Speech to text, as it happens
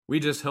We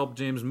just helped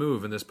James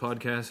move, and this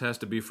podcast has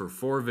to be for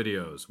 4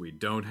 videos. We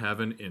don't have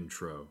an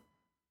intro.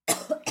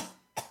 I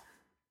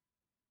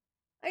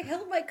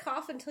held my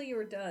cough until you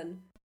were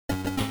done.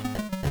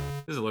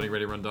 This is a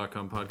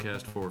LoadingReadyRun.com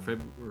podcast for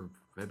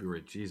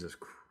February. Jesus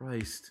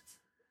Christ.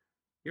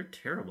 You're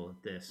terrible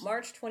at this.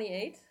 March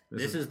 28th?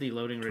 This is the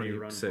Loading Ready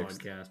Run 26th.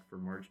 podcast for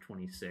March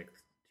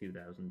 26th,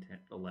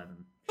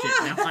 2011. Shit,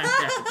 now I'm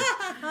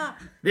bad.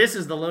 This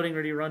is the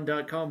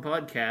LoadingReadyRun.com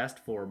podcast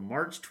for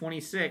March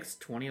 26th,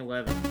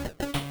 2011.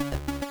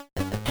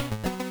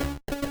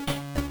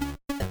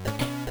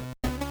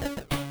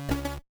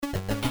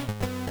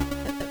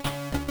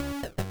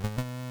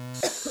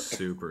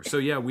 Super. So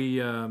yeah, we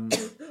you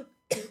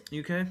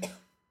okay?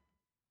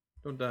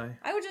 Don't die.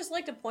 I would just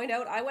like to point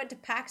out, I went to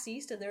PAX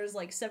East and there was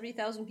like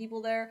 70,000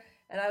 people there,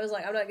 and I was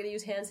like, I'm not going to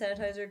use hand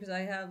sanitizer because I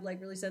have like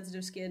really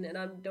sensitive skin and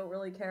I don't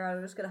really care. I'm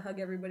just going to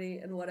hug everybody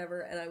and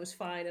whatever, and I was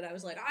fine, and I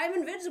was like, I'm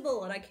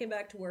invincible, and I came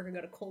back to work and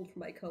got a cold from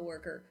my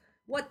coworker.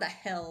 What the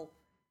hell?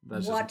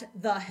 That's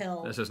the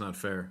hell? That's just not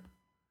fair.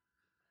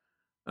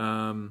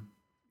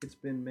 It's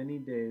been many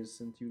days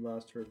since you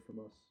last heard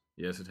from us.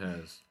 Yes, it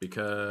has.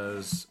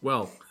 Because,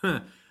 well,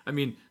 I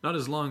mean, not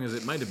as long as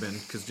it might have been,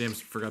 because James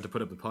forgot to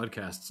put up the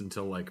podcasts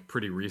until, like,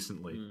 pretty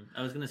recently.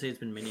 I was going to say it's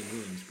been many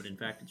moons, but in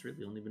fact it's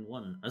really only been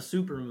one. A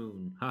super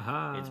moon.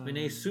 Haha. It's been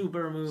a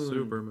super moon.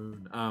 Super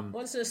moon.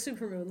 Once in a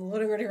supermoon, the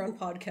Loading Ready Run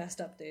podcast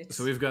updates.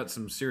 So we've got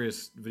some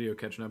serious video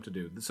catching up to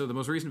do. So the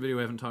most recent video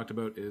I haven't talked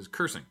about is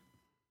cursing,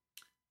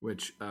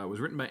 which was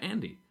written by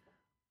Andy.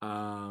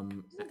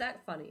 Isn't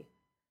that funny?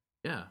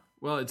 Yeah.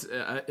 Well, it's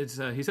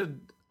he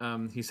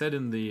said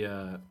in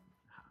the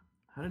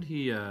how did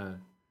he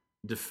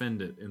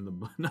defend it in the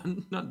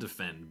not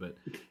defend, but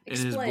in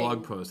his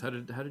blog post, how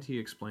did he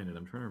explain it?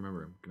 I'm trying to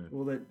remember.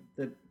 Well,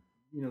 that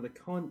you know,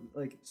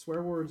 like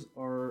swear words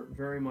are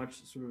very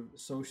much sort of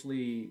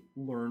socially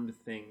learned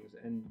things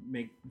and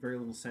make very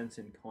little sense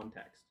in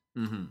context.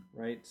 Mm-hmm.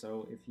 Right?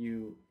 So if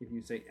you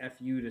say "f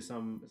you" to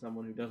someone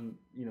who doesn't,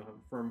 you know, have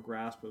a firm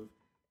grasp of,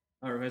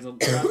 or has a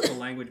grasp of the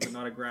language but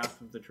not a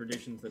grasp of the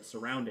traditions that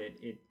surround it,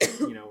 it,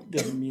 you know,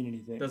 doesn't mean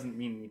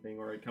anything.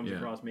 Or it comes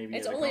across maybe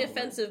it's as only a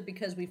compliment. offensive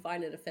because we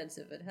find it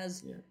offensive. It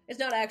has it's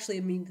not actually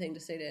a mean thing to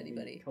say to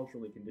anybody. We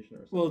culturally condition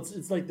ourselves. Well,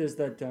 it's like there's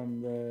that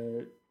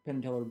the Penn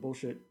and Teller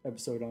bullshit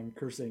episode on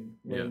cursing,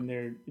 when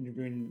they're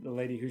interviewing the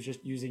lady who's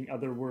just using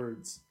other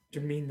words to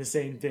mean the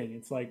same thing.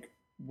 It's like,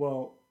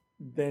 well,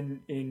 then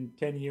in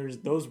 10 years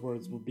those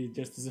words will be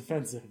just as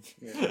offensive.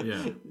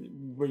 Yeah.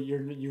 Where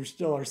you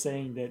still are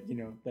saying that, you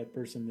know, that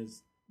person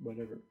is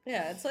whatever.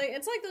 Yeah, it's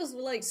like those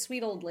like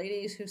sweet old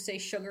ladies who say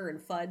sugar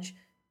and fudge.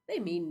 They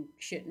mean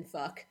shit and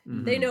fuck.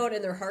 Mm-hmm. They know it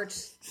in their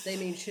hearts. They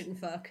mean shit and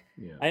fuck.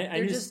 Yeah.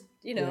 They're just,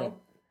 you know. Yeah.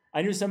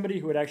 I knew somebody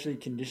who had actually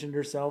conditioned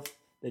herself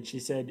that she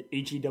said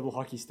HE double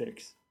hockey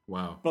sticks.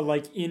 Wow. But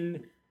like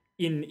in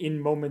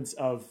moments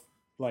of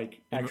like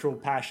actual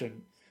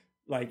passion.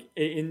 Like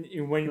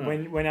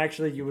when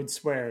actually you would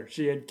swear,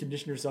 she had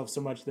conditioned herself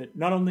so much that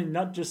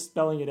not just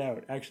spelling it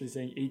out, actually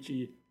saying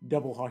HE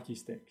double hockey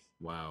sticks.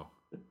 Wow.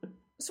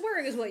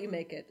 Swearing is what you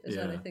make it, is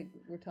what I think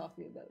we're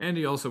talking about.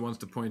 Andy also wants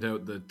to point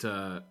out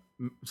that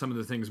some of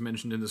the things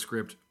mentioned in the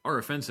script are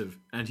offensive,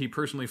 and he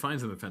personally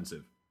finds them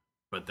offensive.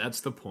 But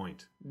that's the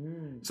point.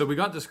 So we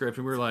got the script,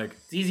 and we were like...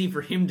 It's easy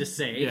for him to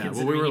say,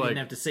 considering he didn't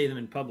have to say them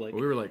in public.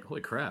 We were like,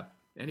 holy crap.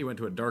 Andy went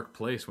to a dark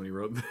place when he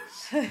wrote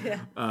this,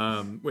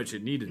 which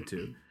it needed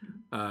to,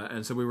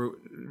 and so we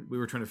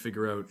were trying to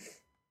figure out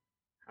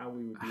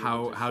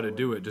how to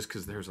do it, just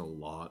because there's a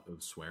lot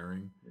of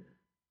swearing,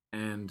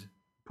 and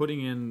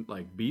putting in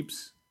like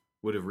beeps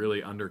would have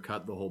really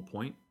undercut the whole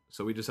point.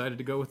 So we decided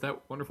to go with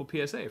that wonderful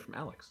PSA from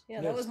Alex. Yeah,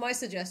 that was my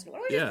suggestion. Why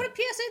don't we just put a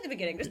PSA at the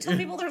beginning? Just tell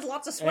people there's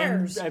lots of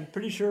swears. And I'm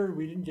pretty sure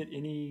we didn't get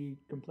any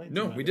complaints.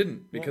 No, we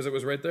didn't, because it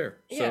was right there.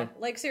 Yeah, So,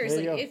 like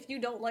seriously, if you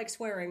don't like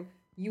swearing,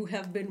 you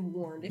have been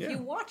warned. If you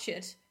watch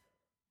it,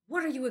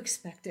 what are you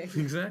expecting?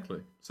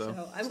 exactly.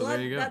 So I'm there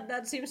you glad go.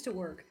 that seems to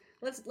work.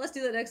 Let's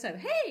do that next time.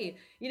 Hey,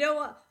 you know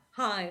what?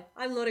 Hi,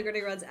 I'm Loading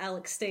Ready Run's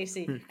Alex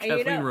Stacey.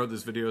 Kathleen wrote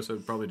this video, so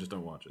probably just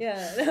don't watch it.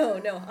 Yeah,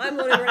 no, I'm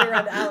Loading Ready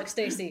Run Alex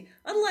Stacey.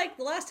 Unlike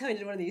the last time I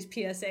did one of these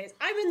PSAs,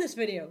 I'm in this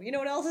video. You know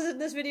what else is in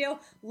this video?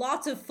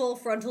 Lots of full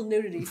frontal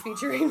nudity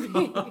featuring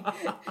me.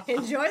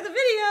 Enjoy the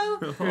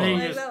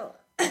video.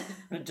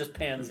 It just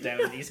pans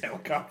down and he's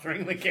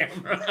helicoptering the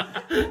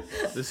camera.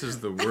 This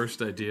is the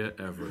worst idea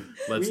ever.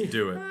 Let's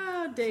do it.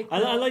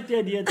 I like the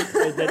idea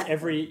that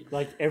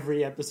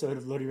every episode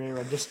of Loading Ready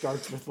Run just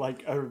starts with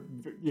like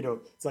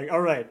it's like, all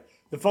right,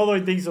 the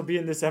following things will be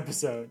in this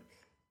episode.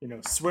 You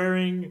know,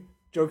 swearing,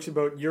 jokes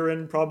about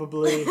urine,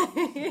 probably.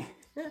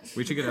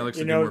 We should get Alex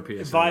to do more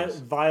PSAs.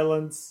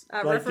 Violence,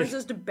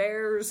 references to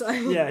bears.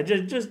 Yeah,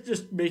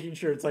 just making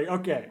sure it's like,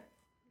 okay,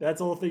 that's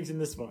all things in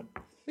this one.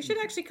 We should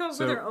actually come up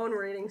with our own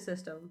rating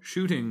system.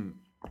 Shooting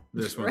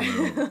this one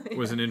though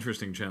was an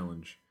interesting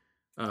challenge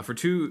for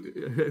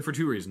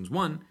two reasons.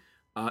 One,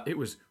 it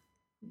was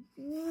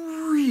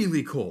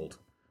really cold.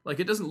 Like,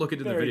 it doesn't look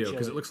it in the video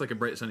because it looks like a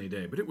bright sunny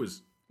day, but it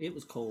was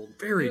cold.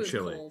 Very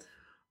chilly. Cold.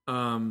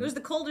 It was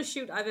the coldest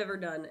shoot I've ever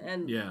done,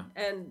 and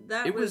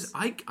that it was.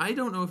 I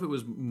don't know if it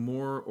was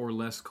more or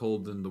less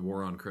cold than the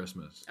War on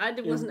Christmas.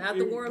 Wasn't at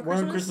the War on Christmas. War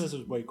on Christmas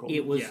was way cold.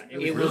 It was. Yeah,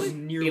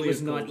 It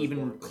was not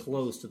even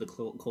close to the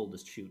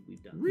coldest shoot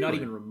we've done. Really? Not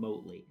even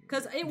remotely.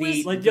 Because it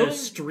was like the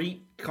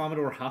street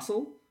Commodore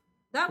Hustle.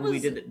 that When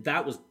was we did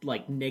that was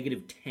like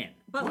 -10.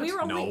 but we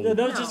were only No.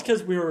 That was just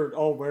because we were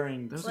all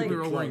wearing. That's Like- we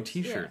were all wearing clothes.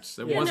 T-shirts.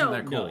 It Yeah, wasn't no.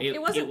 that No, cold. It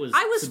wasn't. was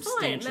I was fine,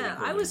 substantially Matt. I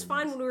colder was than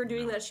fine this. when we were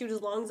doing that shoot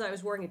as long as I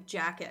was wearing a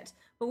jacket.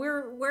 But we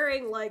were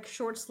wearing like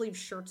short sleeve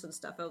shirts and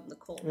stuff out in the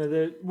cold. Yeah,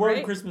 the War on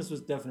Right? Christmas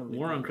was definitely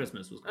War on cold.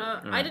 Christmas was cold.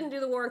 I didn't do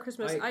the War on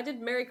Christmas. I- I did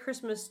Merry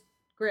Christmas,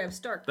 Graham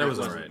Stark. That was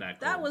wasn't alright. that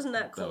That cold. wasn't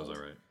that That cold. was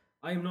all right.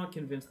 I am not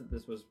convinced that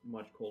this was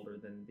much colder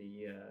than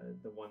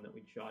the one that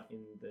we shot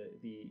in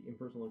the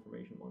impersonal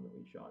information one that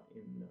we shot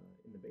in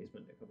the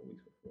basement a couple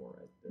weeks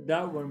before.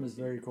 That one was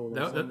very cold.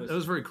 That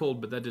was very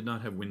cold, but that did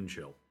not have wind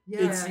chill.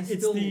 it's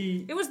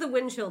the It was the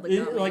wind chill that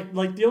got me.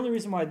 like the only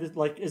reason why this,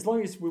 like, as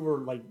long as we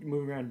were like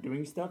moving around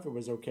doing stuff, it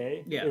was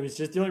okay. Yeah. It was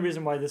just the only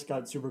reason why this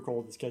got super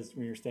cold is because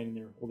we were standing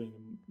there holding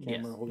the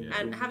camera, Yes. holding the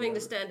and boom, having to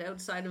whatever. stand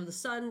outside of the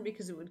sun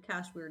because it would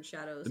cast weird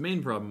shadows. The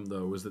main problem,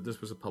 though, was that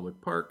this was a public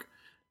park,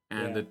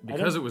 and Yeah. that I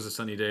because don't- it was a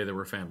sunny day, there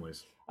were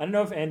families. I don't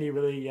know if Andy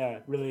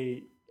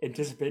really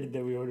anticipated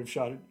that we would have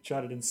shot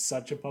it in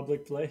such a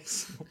public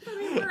place. I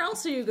mean, where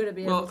else are you going to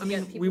be? Well, able to I mean,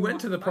 get people we went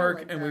to the walking by park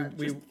like and that?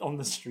 we Just on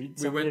the street.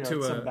 we went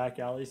to some a- back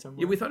alley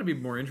somewhere. yeah, we thought it'd be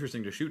more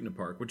interesting to shoot in a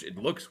park, which it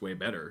looks way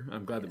better.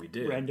 I'm glad that we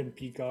did. Random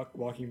peacock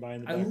walking by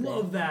in the I background.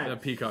 love that.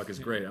 That peacock is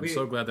great. I'm We-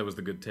 so glad that was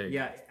the good take.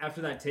 Yeah,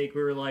 after that take,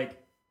 we were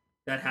like,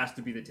 that has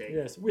to be the take.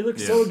 Yes, we look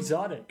so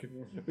exotic.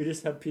 We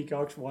just have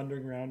peacocks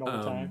wandering around all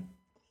the time.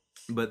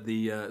 But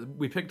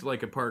we picked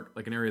like a park,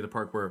 like an area of the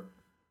park where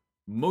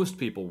most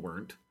people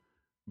weren't,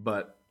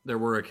 but there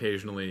were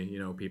occasionally,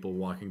 people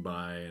walking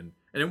by, and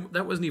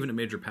that wasn't even a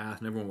major path,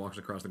 and everyone walks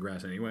across the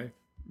grass anyway.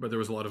 But there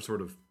was a lot of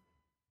sort of,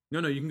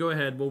 no, you can go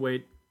ahead, we'll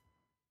wait,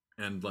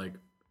 and like,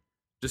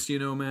 just so you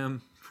know,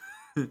 ma'am.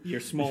 Your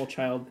small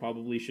child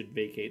probably should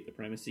vacate the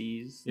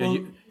premises. Yeah, Well,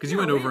 because you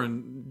went over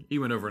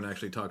and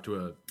actually talked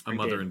to a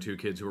mother did. and two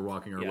kids who were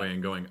walking our Yeah. way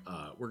and going,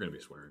 we're going to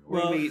be swearing. We're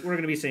Well- we're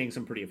going to be saying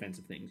some pretty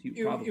offensive things. You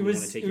It- probably it was-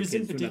 want to take it your was in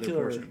kids to another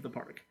particular- portion of the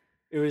park.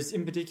 It was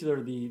in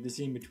particular the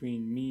scene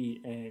between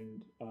me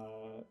and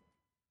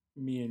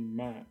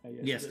Matt, I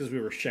guess. Yes, because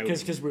we were shouting.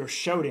 because we were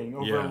shouting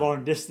over Yeah. a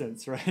long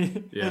distance,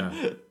 right?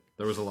 Yeah,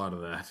 there was a lot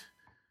of that.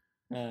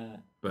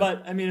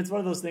 But I mean, it's one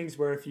of those things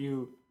where if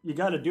you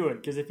got to do it,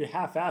 because if you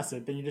half-ass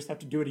it, then you just have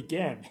to do it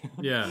again.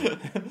 Yeah.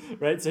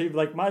 Right. So you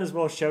might as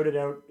well shout it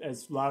out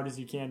as loud as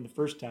you can the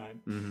first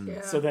time,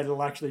 Yeah. so that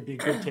it'll actually be a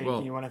good take, Well,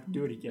 and you won't have to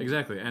do it again.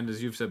 Exactly, and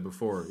as you've said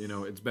before,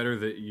 it's better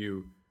that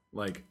you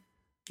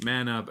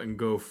man up and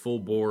go full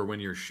bore when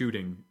you're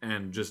shooting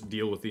and just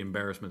deal with the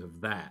embarrassment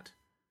of that,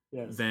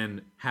 Yes.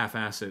 than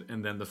half-ass it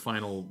and then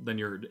then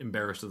you're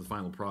embarrassed of the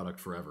final product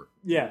forever.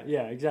 Yeah,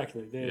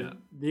 exactly. Yeah.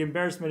 The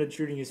embarrassment of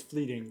shooting is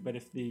fleeting, but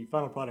if the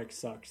final product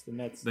sucks, then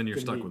Then you're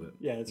gonna stuck be- with it.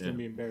 Yeah, it's Yeah. going to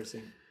be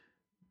embarrassing.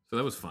 So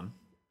that was fun.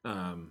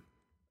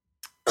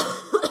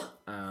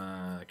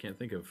 I can't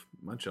think of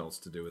much else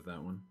to do with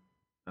that one.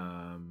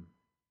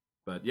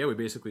 But yeah, we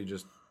basically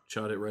just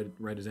shot it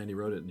right as Andy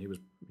wrote it, and he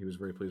was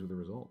very pleased with the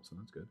result. So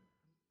that's good.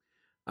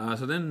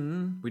 So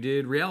then we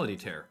did Reality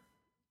Tear,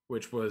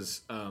 which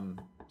was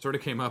sort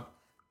of came up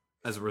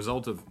as a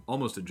result of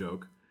almost a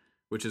joke,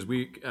 which is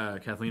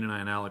Kathleen and I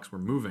and Alex were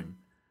moving,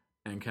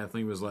 and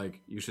Kathleen was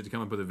like, "You should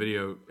come up with a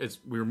video."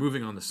 We were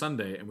moving on the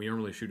Sunday, and we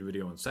normally shoot a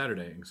video on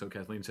Saturday, and so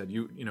Kathleen said,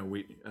 "You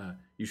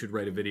should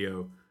write a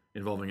video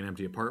involving an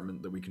empty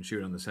apartment that we can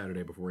shoot on the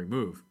Saturday before we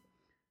move."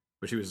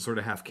 But she was sort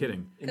of half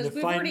kidding. Because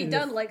we've already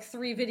done like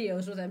 3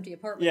 videos with empty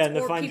apartments, Yeah, and the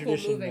or fine people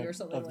tradition moving or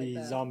something of like the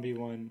that. zombie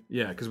one.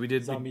 Yeah, because we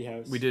did Zombie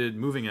house. We did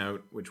Moving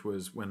Out, which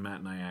was when Matt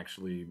and I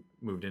actually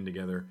moved in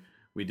together.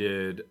 We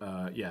did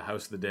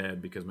House of the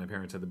Dead because my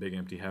parents had the big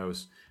empty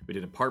house. We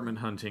did Apartment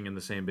Hunting in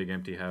the same big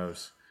empty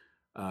house.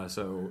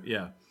 So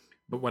yeah,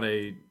 but what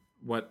I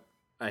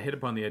hit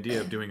upon the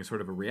idea of doing a sort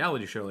of a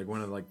reality show, like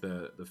one of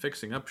the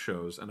fixing up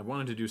shows, and I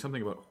wanted to do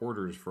something about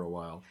hoarders for a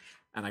while,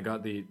 and I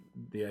got the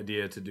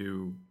idea to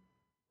do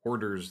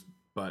hoarders,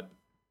 but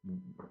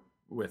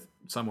with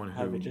someone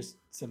Have who it just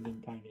something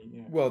tiny.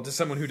 Yeah. well, just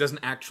someone who doesn't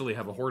actually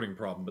have a hoarding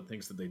problem but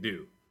thinks that they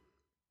do.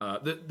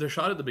 The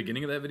shot at the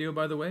beginning of that video,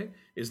 by the way,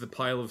 is the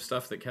pile of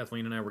stuff that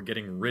Kathleen and I were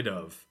getting rid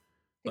of,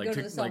 To go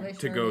to the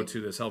Salvation go Army.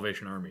 to the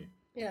Salvation Army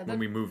Yeah, when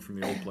we moved from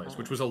the old place,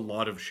 which was a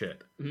lot of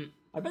shit.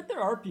 I bet there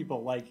are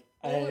people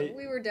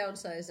we were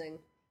downsizing.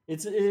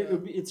 it's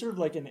sort of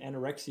like an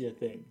anorexia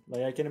thing.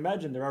 Like I can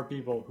imagine there are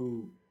people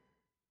who,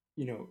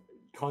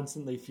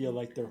 constantly feel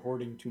like they're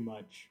hoarding too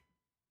much,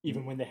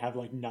 even when they have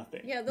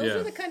nothing. Yeah, those Yeah.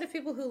 are the kind of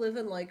people who live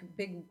in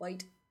big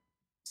white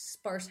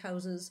sparse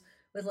houses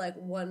with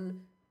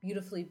one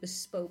beautifully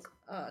bespoke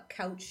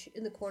couch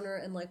in the corner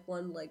and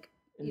one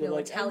And they're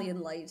like,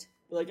 Italian light.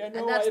 Like I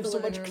know that's I have the so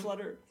living much room.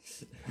 clutter.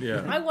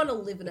 Yeah. I want to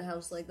live in a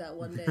house like that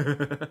one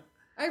day.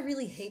 I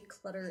really hate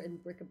clutter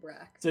and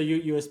bric-a-brac. So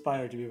you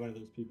aspire to be one of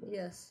those people.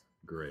 Yes.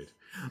 Great.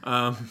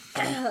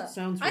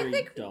 Sounds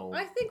very dull.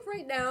 I think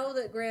right now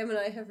that Graham and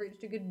I have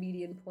reached a good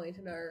median point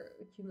in our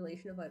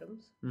accumulation of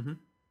items.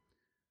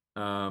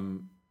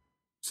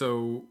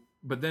 So,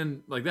 but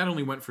then, like, that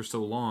only went for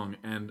so long,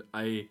 and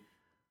I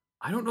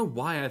don't know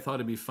why I thought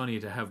it'd be funny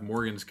to have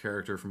Morgan's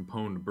character from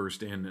Pwned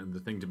burst in and the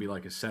thing to be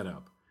like a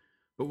setup.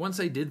 But once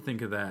I did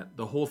think of that,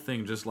 the whole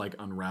thing just, like,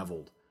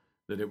 unraveled.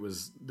 That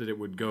it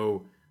would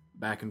go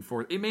back and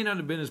forth. It may not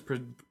have been as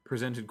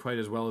presented quite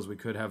as well as we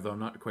could have, though I'm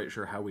not quite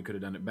sure how we could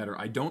have done it better.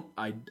 I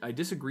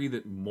disagree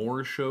that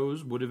more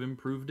shows would have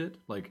improved it,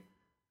 like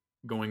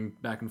going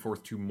back and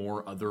forth to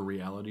more other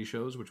reality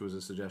shows, which was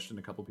a suggestion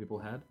a couple people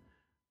had.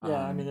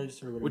 Yeah, I mean, they just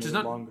sort of which is made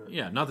it not longer.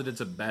 Yeah, not that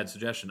it's a bad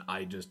suggestion.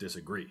 I just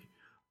disagree.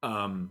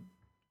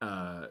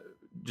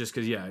 Just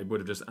because, yeah, it would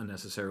have just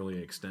unnecessarily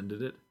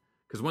extended it.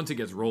 Because once it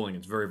gets rolling,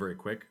 it's very, very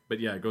quick. But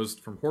yeah, it goes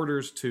from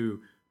Hoarders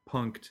to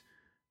Punk'd,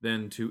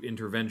 then to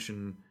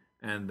Intervention,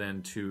 and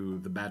then to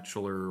The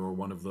Bachelor or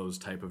one of those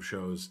type of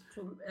shows,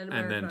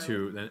 and then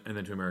to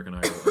American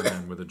Idol, and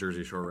then with a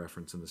Jersey Shore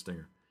reference in the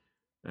stinger.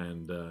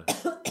 And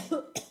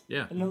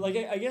yeah, and like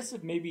I guess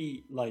if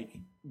maybe like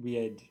we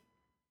had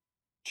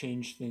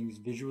changed things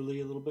visually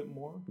a little bit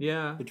more,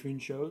 between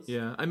shows.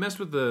 Yeah, I messed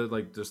with the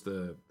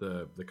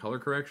color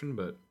correction,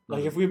 but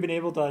like if we've been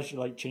able to actually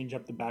like change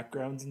up the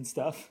backgrounds and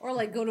stuff, or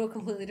like go to a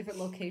completely different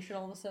location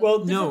all of a sudden.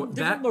 Well,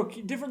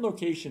 different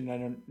location,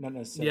 not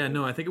necessarily. Yeah,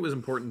 no, I think it was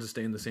important to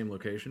stay in the same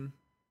location.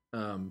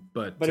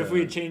 But if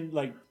we had changed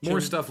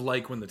more stuff,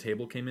 like when the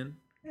table came in.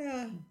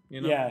 Yeah.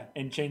 You know? Yeah,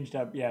 and changed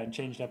up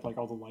like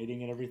all the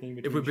lighting and everything.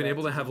 If we've been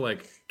able to have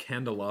like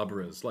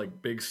candelabras,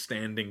 like big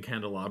standing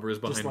candelabras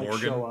behind just, like,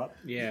 Morgan, show up.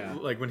 Yeah,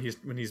 like when he's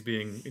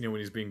being when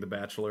he's being the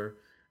Bachelor,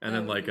 and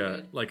then like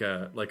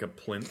a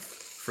plinth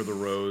for the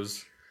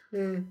rose,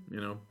 you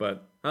know.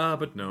 But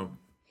no.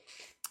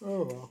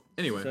 Oh well.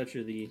 Anyway, such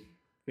are the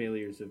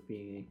failures of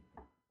being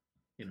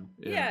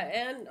Yeah,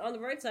 and on the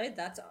bright side,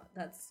 that's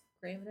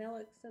Graham and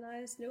Alex and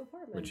I's new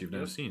apartment, which you've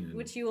now seen,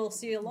 which you will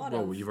see a lot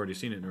of. Well, you've already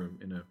seen it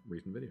in a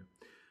recent video.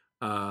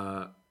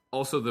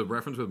 Also, the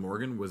reference with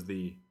Morgan was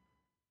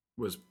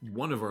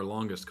one of our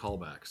longest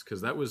callbacks,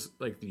 because that was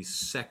like the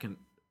second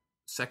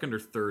or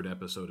third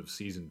episode of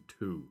season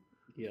 2.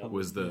 Yeah,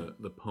 was the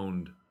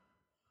Pwned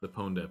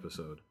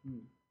episode.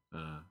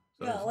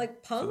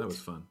 Like Punk'd. So that was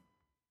fun.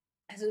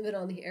 Hasn't been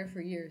on the air for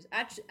years.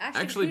 Ashton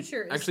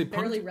Kutcher is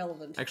barely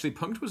relevant. Actually,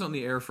 Punk'd was on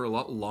the air for a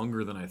lot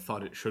longer than I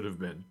thought it should have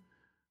been,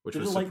 which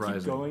Did was it like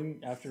surprising. keep going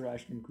after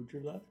Ashton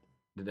Kutcher left?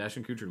 Did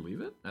Ashton Kutcher leave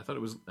it? I thought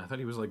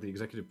he was like the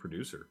executive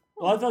producer.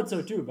 Well, I thought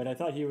so too, but I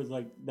thought he was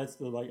like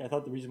I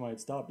thought the reason why it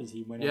stopped is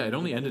he went. Yeah, it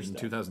only ended in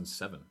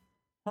 2007.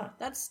 Huh.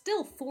 That's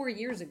still 4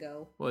 years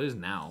ago. Well, it is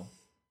now,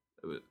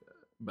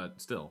 but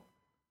still.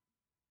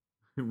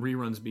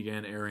 Reruns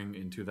began airing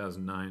in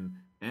 2009,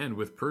 and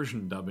with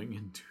Persian dubbing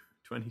in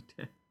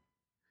 2010.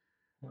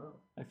 Oh.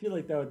 I feel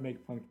like that would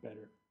make Punk'd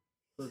better.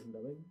 Persian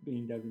dubbing,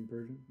 being dubbed in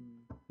Persian.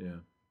 Yeah.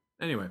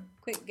 Anyway.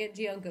 Quick, get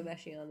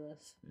Giancomeshi on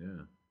this.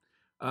 Yeah.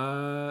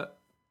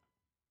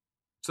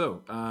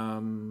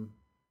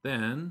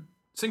 Then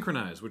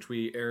Synchronize, which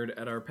we aired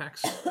at our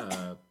PAX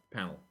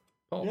panel.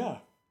 Paul. Yeah.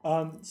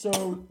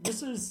 So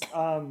this is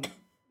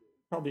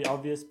probably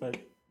obvious, but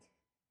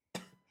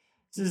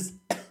this is.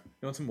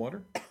 You want some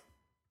water?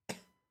 I'm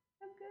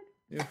good.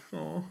 Yeah.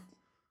 Oh.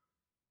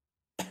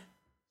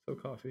 So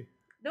coffee.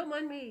 Don't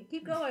mind me.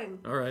 Keep going.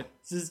 All right.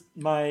 This is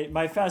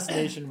my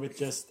fascination with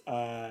just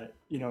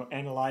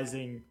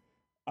analyzing,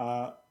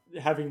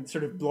 having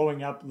sort of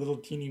blowing up little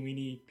teeny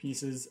weeny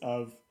pieces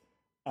of,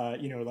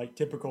 like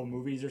typical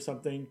movies or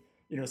something.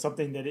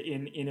 Something that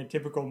in a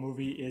typical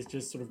movie is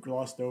just sort of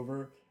glossed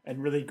over,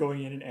 and really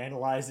going in and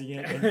analyzing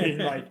it and being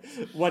like,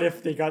 what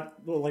if they got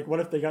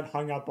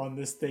hung up on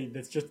this thing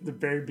that's just the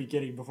very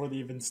beginning before they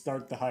even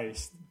start the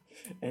heist,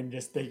 and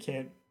just they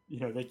can't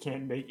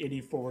make any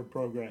forward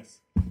progress.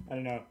 I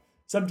don't know.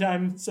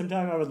 Sometime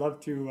I would love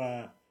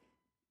to,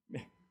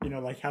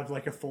 have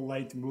like a full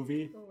length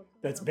movie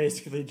that's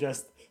basically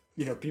just,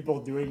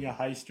 people doing a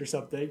heist or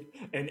something,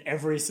 and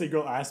every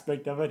single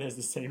aspect of it has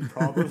the same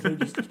problem. They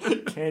just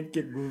can't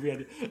get movie.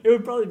 It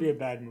would probably be a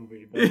bad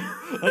movie, but it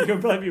would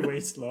probably be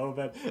way slow.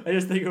 But I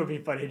just think it would be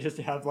funny just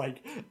to have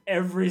like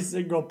every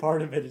single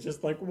part of it. It's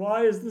just like,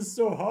 why is this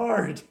so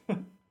hard?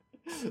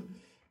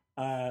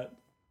 But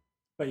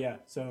yeah,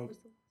 so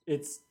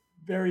it's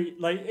very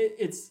like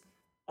it's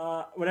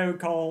what I would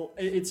call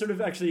it sort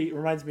of actually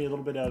reminds me a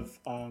little bit of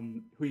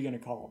Who You Gonna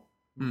Call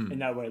in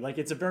that way. Like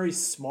it's a very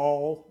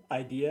small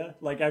idea.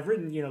 Like I've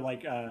written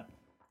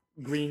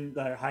Green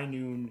High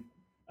Noon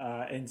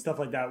and stuff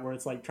like that, where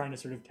it's like trying to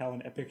sort of tell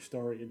an epic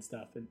story and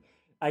stuff. And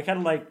I kind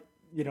of like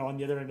on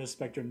the other end of the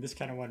spectrum, this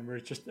kind of one where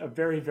it's just a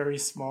very, very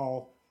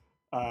small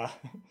sort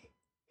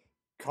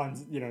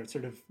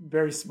of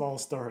very small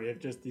story of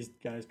just these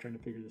guys trying to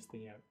figure this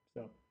thing out.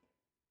 So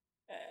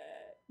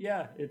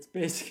yeah, it's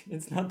basic.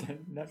 It's not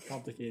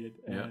complicated.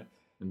 Yeah,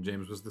 and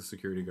James was the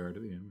security guard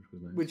at the end, which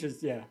was nice. Which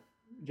is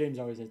James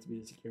always has to be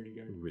the security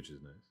guard, which is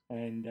nice.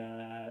 And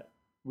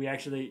we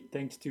actually,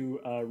 thanks to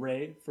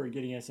Ray for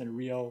getting us a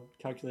real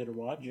calculator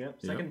watch.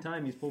 Yep. Second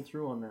time he's pulled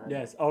through on that.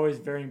 Yes, always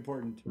very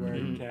important to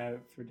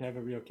have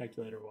a real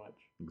calculator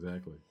watch.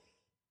 Exactly.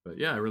 But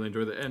yeah, I really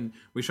enjoyed that, and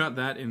we shot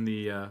that in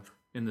the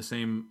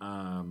same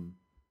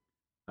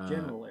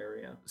General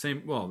area.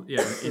 Same. Well,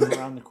 yeah,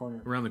 Around the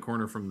corner. Around the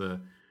corner from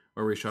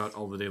where we shot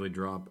all the Daily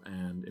Drop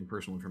and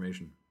Impersonal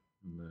Information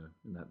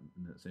in that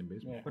same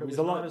basement. Yeah, But it was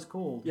a lot as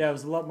cold. Yeah, it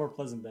was a lot more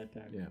pleasant that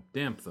time. Yeah,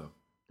 damp though,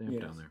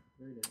 down there.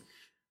 Very damp.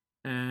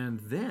 And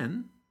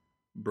then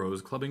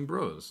Bros Clubbing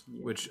Bros,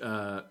 which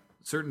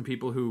certain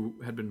people who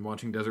had been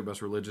watching Desert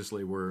Bus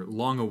religiously were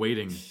long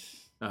awaiting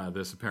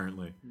this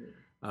apparently.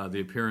 The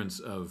appearance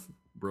of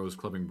Bros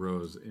Clubbing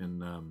Bros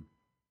in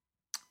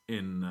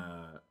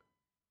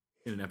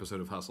an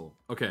episode of Hustle.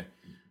 Okay,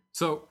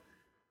 so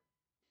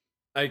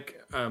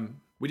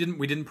we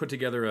didn't put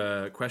together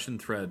a question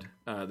thread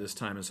this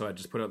time, and so I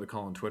just put out the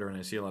call on Twitter, and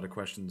I see a lot of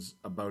questions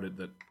about it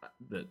that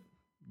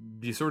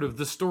the sort of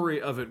the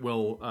story of it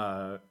will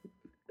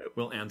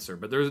answer.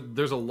 But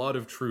there's a lot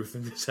of truth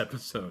in this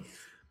episode.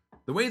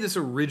 The way this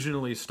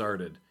originally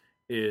started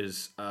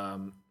is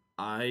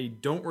I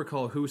don't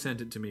recall who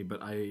sent it to me, but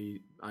I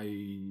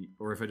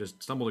or if I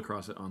just stumbled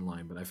across it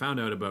online, but I found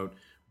out about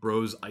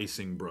Bros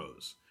Icing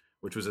Bros,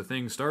 which was a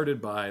thing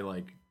started by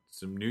like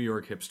some New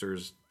York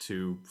hipsters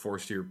to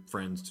force your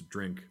friends to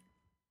drink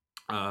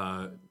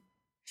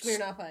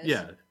Smirnoff Ice.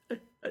 Yeah,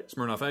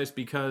 Smirnoff Ice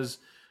because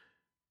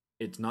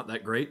it's not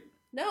that great.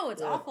 No,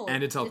 it's awful.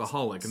 And it's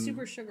alcoholic. It's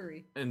super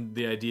sugary. And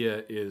the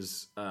idea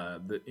is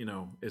that,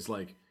 it's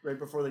like... Right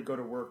before they go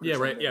to work.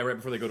 Right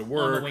before they go to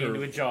work. On the way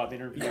into a job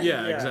interview.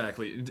 Yeah,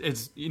 exactly.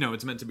 It's,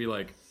 it's meant to be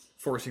like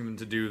forcing them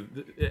to do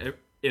it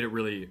at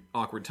really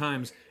awkward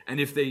times. And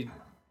if they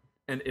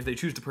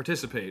choose to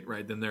participate,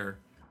 right, then they're...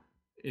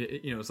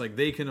 it's like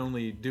they can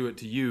only do it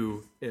to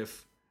you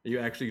if... Are you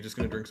actually just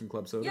going to drink some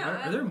club soda?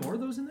 Yeah. Are there more of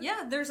those in there?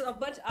 Yeah, there's a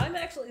bunch.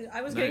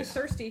 I was getting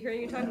thirsty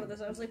hearing you talk about this.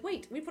 I was like,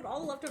 wait, we put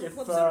all the leftover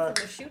club soda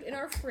from the shoot in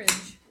our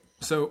fridge.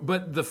 So,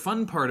 but the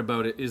fun part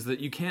about it is that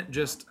you can't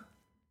just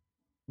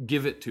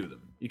give it to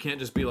them. You can't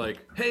just be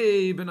like,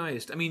 hey, been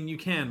iced. I mean, you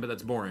can, but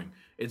that's boring.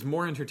 It's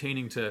more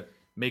entertaining to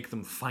make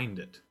them find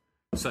it,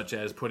 such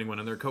as putting one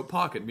in their coat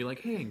pocket and be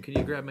like, hey, can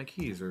you grab my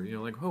keys? Or,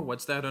 like, oh,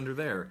 what's that under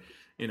there?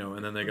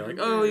 And then they go like,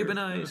 oh, you've been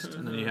iced.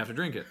 And then you have to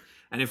drink it.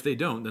 And if they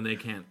don't, then they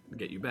can't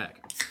get you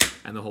back.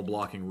 And the whole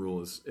blocking rule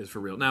is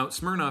for real. Now,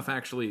 Smirnoff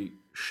actually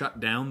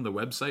shut down the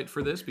website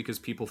for this because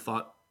people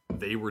thought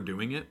they were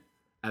doing it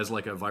as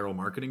like a viral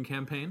marketing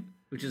campaign.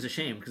 Which is a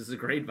shame because it's a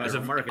great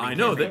viral marketing I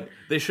know campaign.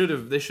 They should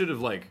have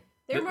like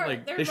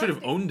they should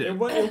have owned it.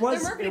 Their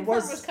marketing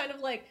part was kind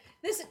of like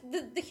this.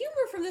 The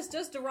humor from this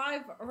does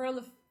derive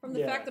from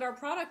the fact that our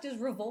product is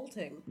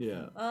revolting.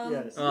 Yeah.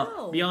 Yes.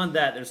 No. Beyond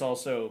that, there's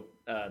also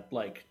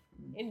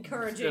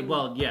encouraging.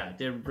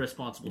 They're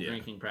responsible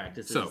drinking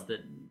practices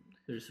that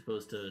they're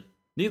supposed to.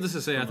 Needless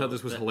to say, I thought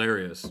this was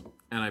hilarious,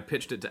 and I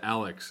pitched it to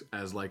Alex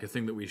as like a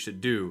thing that we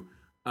should do,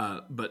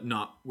 but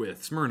not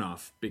with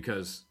Smirnoff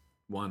because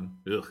one,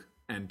 ugh,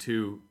 and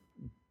two,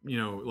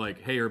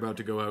 like, hey, you're about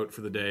to go out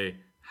for the day,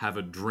 have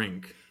a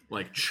drink,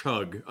 like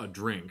chug a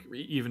drink,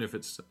 even if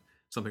it's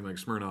something like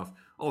Smirnoff.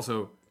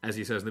 Also, as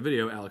he says in the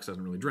video, Alex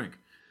doesn't really drink,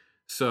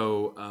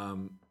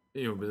 so.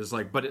 It's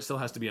like, but it still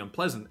has to be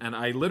unpleasant. And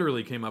I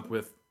literally came up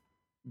with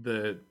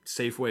the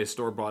Safeway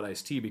store-bought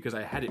iced tea because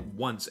I had it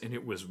once and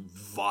it was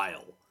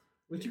vile.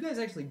 Which you guys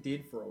actually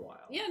did for a while.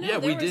 Yeah,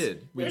 we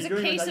did. There's a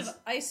case of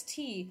iced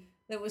tea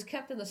that was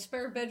kept in the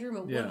spare bedroom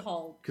at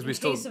Woodhull in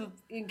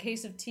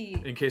case of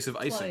tea. In case of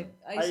icing.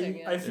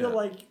 I feel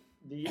like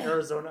the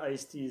Arizona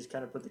iced teas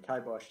kind of put the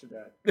kibosh to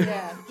that.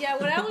 Yeah.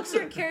 When Alex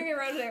started carrying it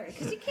around there,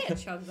 because you can't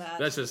chug that.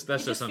 That's just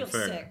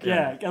unfair. Sick.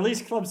 Yeah, at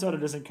least club soda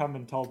doesn't come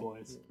in tall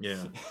boys.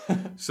 Yeah.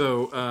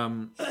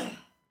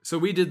 So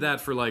we did that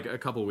for like a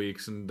couple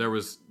weeks, and there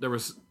was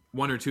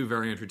one or two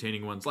very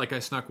entertaining ones. Like I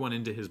snuck one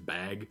into his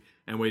bag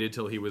and waited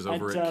till he was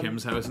over at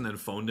Kim's house, and then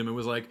phoned him and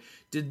was like,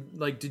 do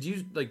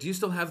you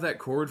still have that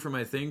cord for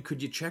my thing?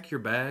 Could you check your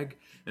bag?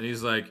 And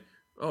he's like,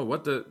 oh,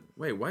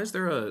 why is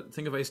there a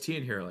thing of iced tea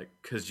in here? Like,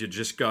 because you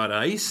just got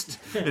iced?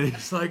 And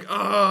he's like,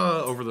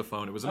 oh, over the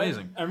phone. It was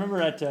amazing. I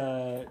remember at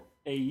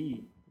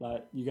AE,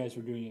 you guys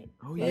were doing it.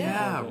 Oh,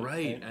 yeah,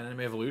 right.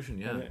 Anime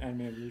Evolution, yeah.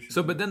 Anime Evolution.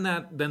 So, but then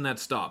that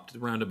stopped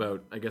around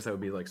about, I guess that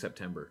would be like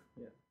September.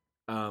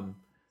 Yeah.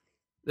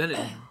 Then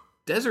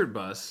Desert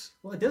Bus.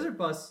 Well, Desert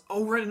Bus.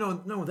 Oh, right.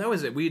 No, that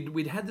was it.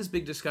 We'd had this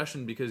big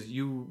discussion because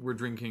you were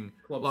drinking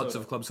lots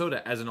of club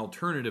soda as an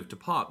alternative to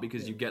pop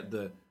because you get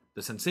the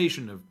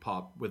sensation of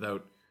pop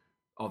without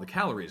all the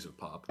calories of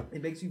pop.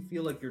 It makes you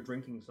feel like you're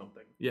drinking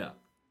something. Yeah.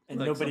 And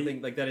like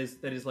something like that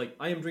is like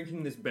I am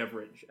drinking this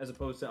beverage as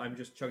opposed to I'm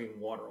just chugging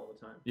water all the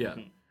time. Yeah.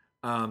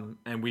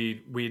 And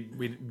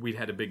we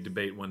had a big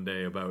debate one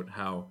day about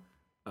how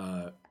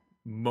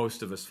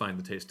most of us find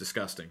the taste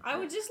disgusting. I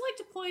would just like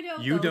to point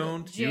out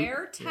that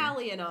Jer,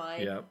 Tally, and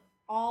I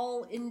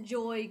all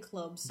enjoy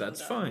club soda.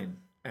 That's fine.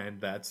 And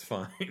that's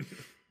fine.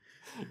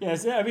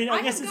 Yes, I mean,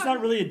 I guess it's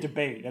not really a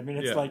debate. I mean,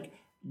 it's like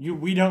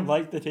we don't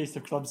like the taste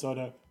of club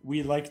soda.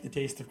 We like the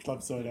taste of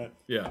club soda.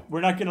 Yeah.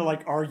 We're not gonna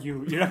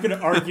argue. You're not gonna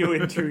argue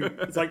into.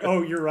 It's like,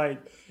 oh, you're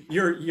right.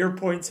 Your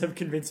points have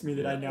convinced me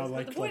that I now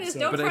like The club point is,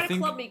 soda. don't But I try to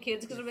think- club me,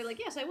 kids, because I'll be like,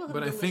 yes, I will have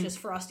But a I delicious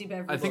think- frosty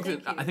beverage. I think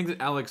Thank you.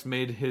 that Alex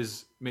made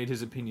his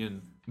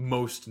opinion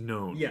most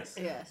known. Yes.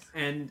 Yes.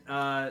 And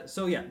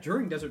so yeah,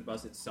 during Desert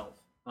Bus itself,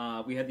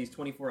 we had these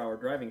 24-hour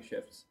driving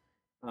shifts,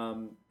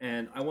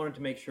 and I wanted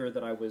to make sure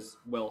that I was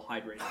well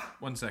hydrated.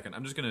 1 second.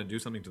 I'm just gonna do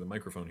something to the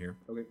microphone here.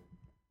 Okay.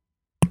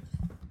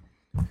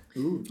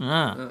 Ooh,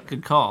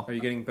 Good call. Are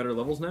you getting better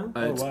levels now?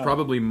 It's wow.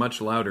 probably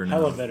much louder now.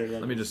 hella better.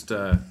 Let me just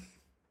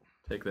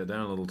take that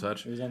down a little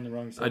touch. It was on the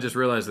wrong side. I just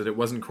realized that it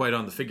wasn't quite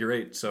on the figure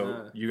 8,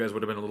 so you guys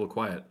would have been a little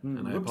quiet, and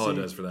I whoopsie.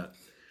 apologize for that.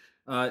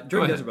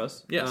 During ahead. Desert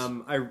Bus, Yes.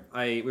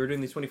 we were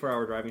doing these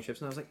 24-hour driving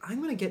shifts, and I was like, I'm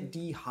going to get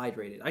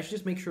dehydrated. I should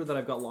just make sure that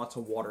I've got lots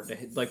of water to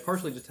like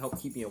partially just to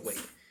help keep me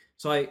awake.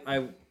 So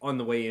I on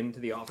the way into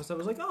the office, I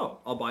was like,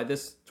 oh, I'll buy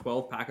this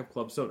 12-pack of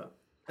club soda.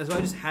 And so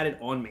I just had it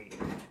on me.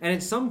 And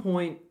at some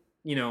point,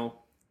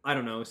 I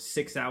don't know,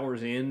 6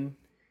 hours in,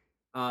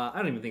 I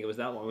don't even think it was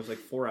that long. It was like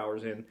 4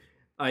 hours in.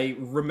 I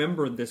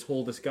remembered this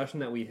whole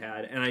discussion that we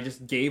had, and I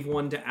just gave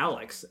one to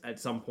Alex at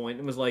some point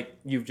and was like,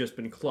 "You've just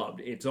been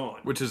clubbed. It's on."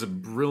 Which is a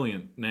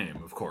brilliant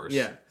name, of course.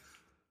 Yeah.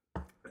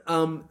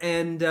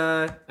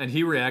 And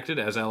he reacted,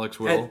 as Alex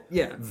will,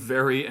 yeah,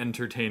 very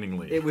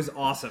entertainingly. it was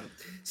awesome.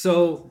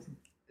 So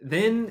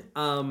then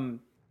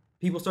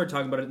people started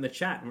talking about it in the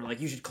chat, and we're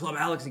like, "You should club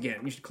Alex again.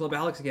 You should club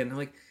Alex again." And I'm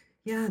like,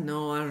 "Yeah,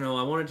 no, I don't know.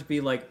 I want it to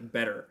be like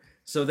better."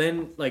 So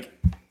then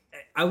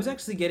I was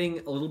actually getting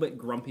a little bit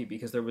grumpy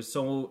because there were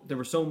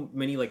so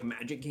many like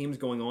Magic games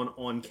going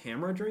on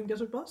camera during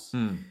Desert Bus,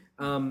 and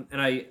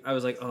I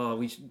was like, oh,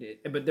 we should,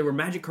 but there were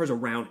Magic cards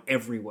around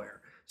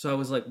everywhere, so I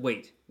was like,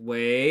 wait.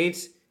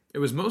 It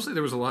was mostly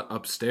there was a lot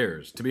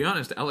upstairs. To be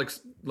honest,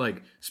 Alex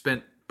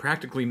spent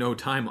practically no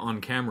time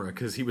on camera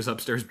because he was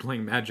upstairs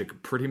playing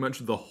Magic pretty much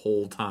the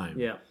whole time.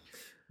 Yeah,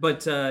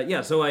 but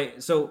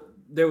so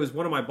there was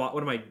one of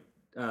my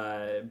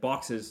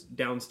boxes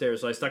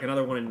downstairs, so I stuck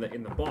another one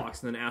in the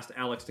box, and then asked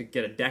Alex to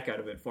get a deck out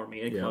of it for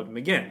me, and clubbed him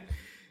again.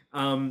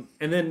 And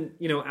then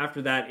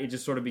after that, it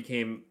just sort of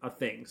became a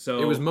thing.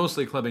 So It was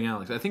mostly clubbing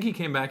Alex. I think he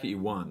came back at you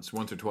once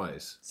or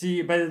twice.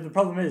 See, but the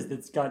problem is that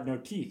it's got no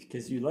teeth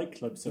because you like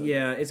club soda.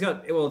 yeah, it's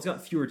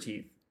got fewer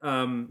teeth.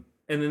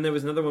 And then there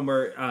was another one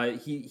where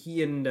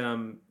he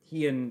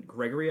and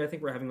Gregory, I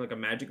think, were having like a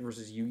Magic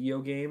versus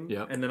Yu-Gi-Oh game.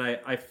 Yep. And then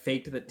I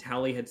faked that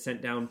Tally had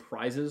sent down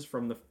prizes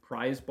from the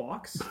prize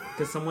box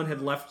because someone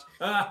had left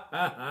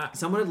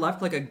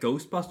like a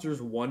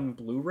Ghostbusters 1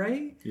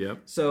 Blu-ray.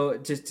 Yep. So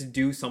just to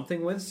do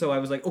something with. So I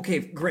was like, okay,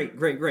 great.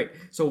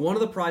 So one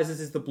of the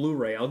prizes is the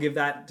Blu-ray. I'll give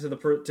that to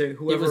It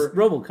whoever. was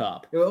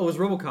RoboCop. It was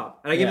RoboCop,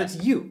 and I gave it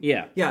to you.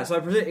 Yeah. Yeah. So I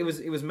presented.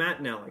 It was Matt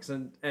and Alex,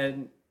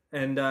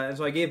 and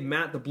so I gave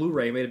Matt the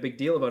Blu-ray, made a big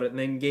deal about it, and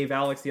then gave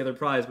Alex the other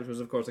prize, which was,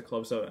 of course, a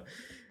club soda.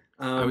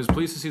 I was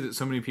pleased to see that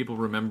so many people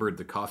remembered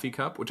the coffee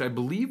cup, which I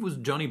believe was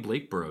Johnny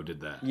Blakeborough did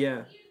that.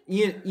 Yeah.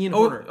 Ian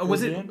Horner.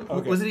 Was it? Ian?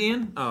 Okay. Was it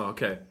Ian? Oh,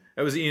 okay.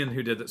 It was Ian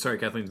who did that. Sorry,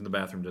 Kathleen's in the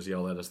bathroom. Just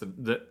yelled at us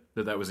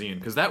that was Ian,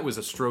 because that was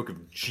a stroke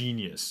of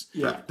genius.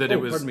 Yeah. That it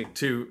was pardon me.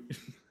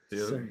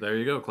 There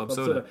you go, club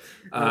soda.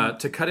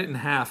 To cut it in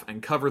half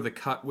and cover the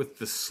cut with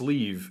the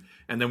sleeve,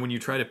 and then when you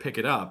try to pick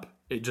it up,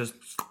 it just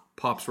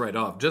pops right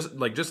off, just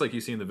like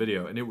you see in the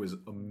video, and it was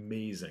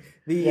amazing.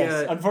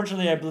 Yes.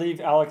 Unfortunately, I believe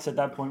Alex at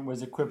that point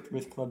was equipped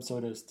with club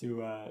sodas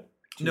to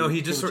No,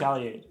 he just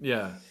retaliate.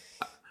 Yeah.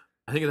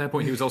 I think at that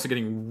point he was also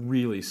getting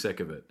really sick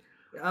of it.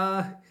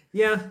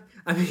 Yeah.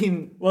 I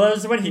mean, Well, that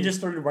was when he just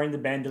started wearing the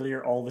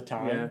bandolier all the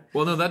time. yeah.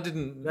 Well, no, that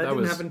didn't. That didn't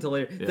was, happen until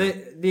later. yeah.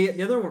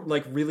 The other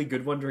like really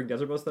good one during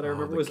Desert Bus that I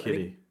remember the was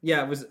kitty.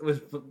 it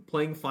was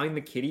playing Find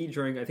the Kitty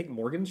during, I think,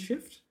 Morgan's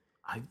shift.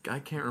 I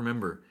can't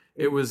remember.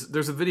 It was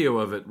there's a video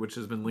of it which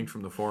has been linked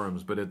from the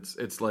forums, but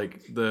it's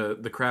like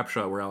the crap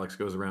shot where Alex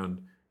goes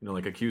around,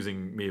 like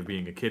accusing me of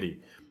being a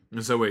kitty.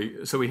 And so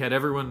we had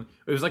everyone.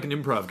 It was like an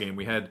improv game.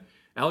 We had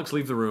Alex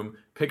leave the room,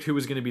 picked who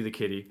was going to be the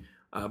kitty.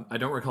 I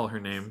don't recall her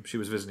name. She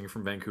was visiting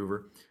from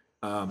Vancouver.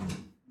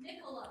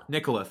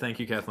 Nicola, thank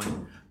you,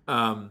 Kathleen.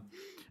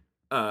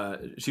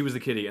 She was the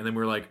kitty, and then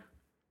we were like,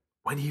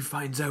 when he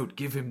finds out,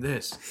 give him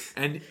this.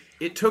 And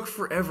it took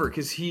forever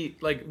because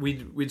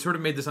we'd sort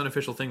of made this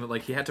unofficial thing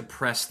that he had to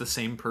press the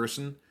same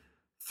person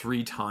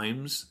 3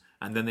 times,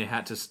 and then they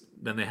had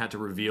to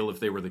reveal if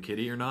they were the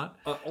kitty or not.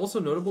 Also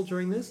notable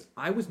during this,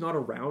 I was not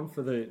around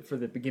for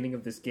the beginning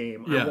of this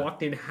game. Yeah. I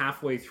walked in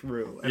halfway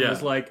through and Yeah.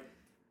 was like,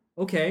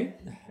 okay,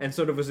 and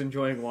sort of was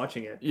enjoying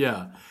watching it.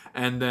 Yeah,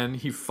 and then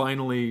he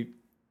finally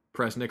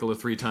pressed Nicola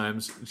 3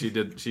 times. She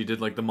did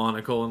like the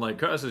monocle and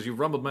curses, you've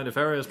rumbled my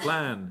nefarious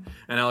plan.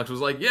 And Alex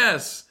was like,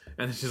 yes.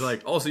 And she's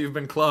like, also you've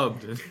been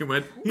clubbed. And he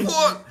went,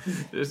 what?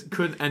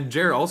 And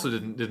Jer also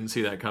didn't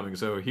see that coming.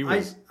 So he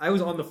was. I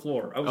was on the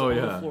floor. I was on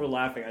yeah. the floor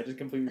laughing. I just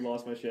completely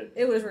lost my shit.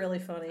 It was really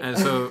funny. And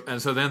so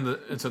then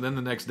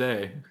the next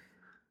day,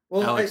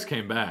 Well, Alex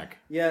came back.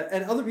 Yeah,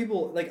 and other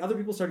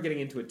people started getting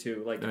into it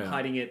too, like Yeah.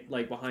 hiding it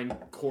like behind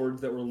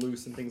cords that were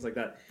loose and things like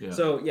that. Yeah.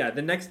 So yeah,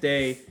 the next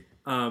day,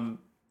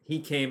 he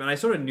came, and I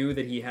sort of knew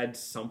that he had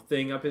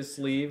something up his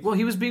sleeve. Well,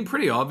 he was being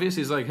pretty obvious.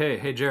 He's like,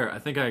 "Hey, Jared, I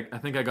think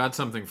I got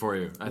something for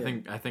you. I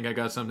think I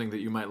got something that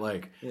you might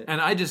like." Yeah. And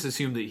I just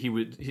assumed that he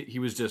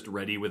was just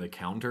ready with a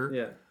counter.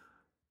 Yeah.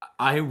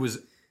 I was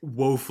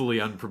woefully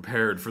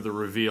unprepared for the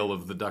reveal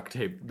of the duct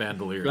tape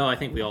bandolier. Well, I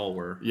think we all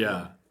were.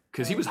 Yeah,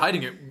 because he was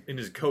hiding it in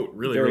his coat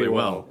really, Very really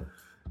well. well.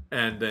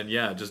 And then,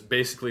 just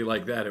basically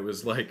like that. It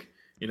was like,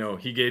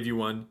 he gave you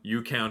one,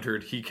 you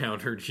countered, he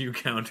countered, you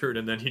countered,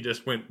 and then he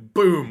just went,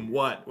 boom,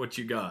 what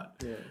you got?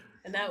 Yeah.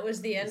 And that was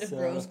the end of So-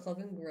 Bros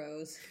Clubbing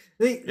Grows.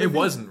 It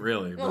wasn't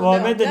really. Well, But Well, I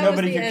no, meant that that was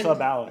nobody the could end. club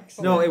Alex.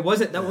 No, it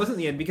wasn't. That wasn't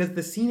the end, because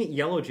the scene at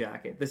Yellow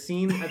Jacket, the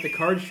scene at the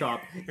card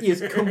shop,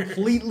 is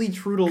completely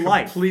true to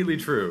life. completely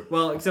true.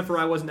 Well, except for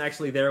I wasn't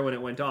actually there when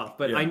it went off.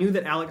 But Yeah. I knew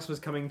that Alex was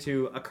coming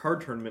to a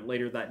card tournament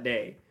later that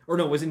day. Or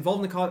no, was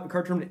involved in the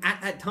card tournament at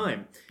that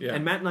time. Yeah.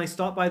 And Matt and I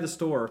stopped by the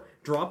store,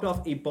 dropped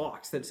off a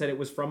box that said it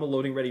was from a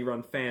Loading Ready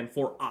Run fan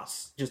for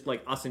us, just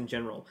like us in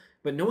general.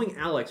 But knowing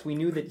Alex, we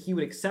knew that he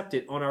would accept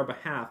it on our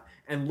behalf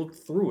and look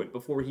through it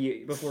before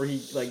he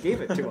like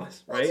gave it to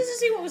us, Well, right? just to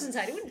see what was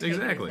inside. He wouldn't take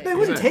Exactly. He anything.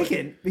 wouldn't Exactly.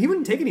 take it. He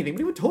wouldn't take anything, but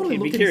he would totally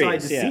He'd be look inside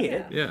curious, to yeah. see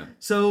it. Yeah.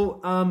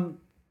 So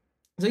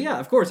yeah,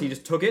 of course, he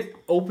just took it,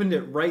 opened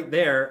it right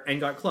there, and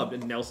got clubbed.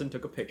 And Nelson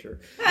took a picture.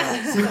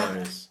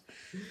 Nice.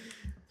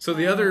 So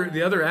the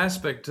other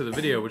aspect to the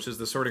video, which is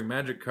the sorting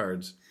magic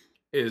cards,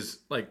 is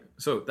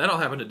so that all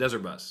happened at Desert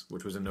Bus,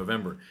 which was in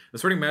November. The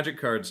sorting magic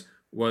cards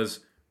was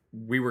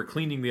we were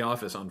cleaning the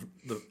office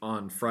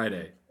on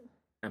Friday,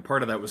 and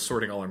part of that was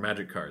sorting all our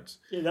magic cards.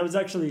 Yeah, that was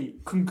actually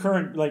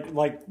concurrent.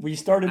 Like we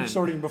started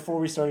sorting before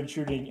we started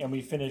shooting, and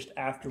we finished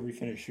after we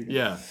finished shooting.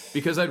 Yeah,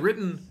 because I'd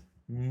written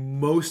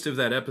most of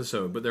that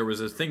episode, but there was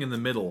a thing in the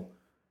middle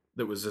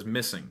that was just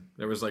missing.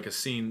 There was like a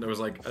scene. There was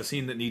like a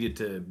scene that needed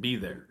to be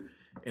there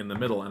in the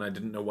middle, and I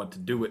didn't know what to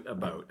do it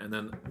about. And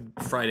then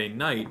Friday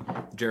night,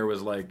 Jer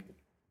was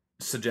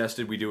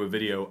suggested we do a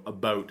video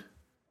about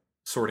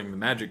sorting the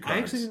magic cards. I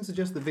actually didn't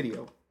suggest the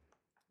video.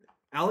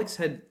 Alex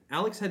had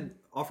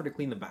offered to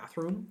clean the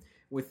bathroom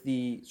with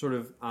the sort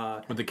of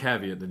with the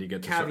caveat that he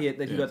got got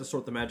to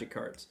sort the magic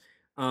cards.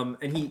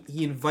 And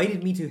he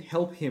invited me to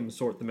help him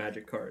sort the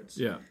magic cards.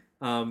 Yeah.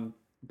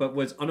 But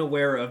was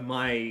unaware of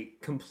my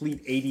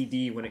complete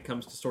ADD when it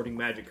comes to sorting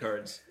magic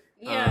cards.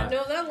 Yeah,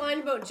 no, that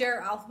line about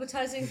Jared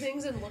alphabetizing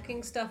things and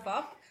looking stuff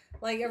up,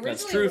 originally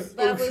That's true.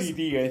 that was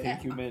OCD, I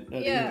think you meant.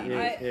 Yeah,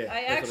 yeah,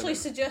 I actually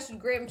suggested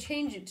Graham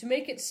change it to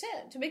make it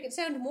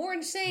sound more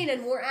insane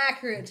and more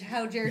accurate to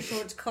how Jared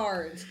sorts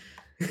cards.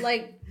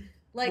 Like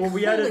Well,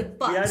 we holy added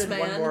butts, man.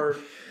 one more.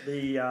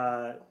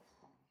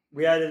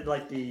 We added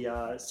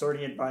the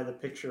sorting it by the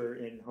picture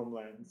in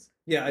Homelands.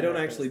 Yeah, I don't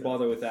Yeah, actually that's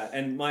bother with that.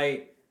 And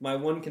my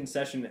one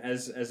concession,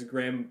 as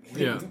Graham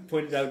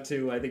pointed out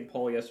to I think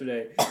Paul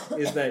yesterday,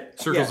 is that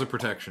Circles of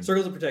protection.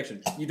 Circles of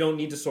protection. You don't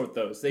need to sort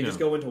those. They just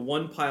No. go into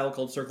one pile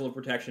called Circle of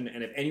Protection,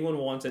 and if anyone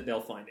wants it,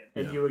 they'll find it.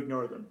 And you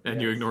ignore them.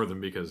 And you ignore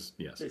them because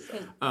yes.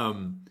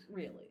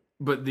 Really.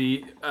 But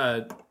the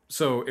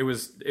so it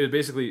was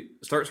basically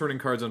start sorting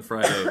cards on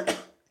Friday.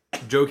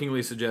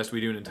 Jokingly suggest we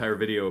do an entire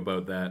video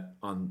about that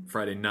on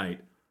Friday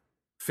night.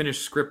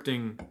 Finish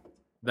scripting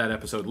that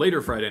episode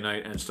later Friday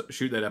night and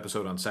shoot that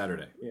episode on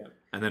Saturday. Yeah.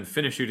 And then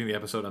finish shooting the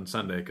episode on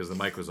Sunday because the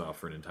mic was off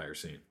for an entire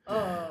scene.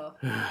 Oh.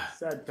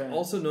 Sad pen.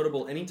 Also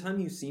notable, anytime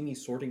you see me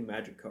sorting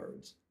magic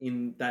cards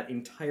in that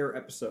entire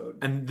episode.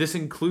 And this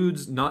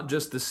includes not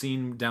just the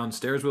scene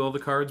downstairs with all the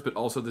cards, but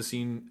also the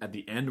scene at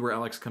the end where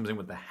Alex comes in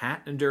with the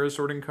hat and Jared's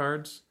sorting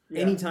cards.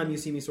 Yeah. Anytime you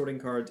see me sorting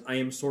cards, I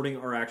am sorting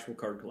our actual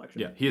card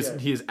collection. Yeah, he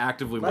is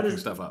actively That looking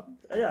is- stuff up.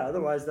 Yeah,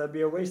 otherwise that'd be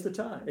a waste of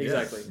time.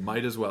 Exactly.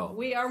 Might as well.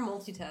 We are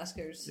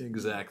multitaskers.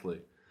 Exactly.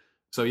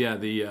 So yeah,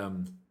 the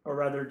Or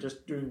rather,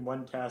 just doing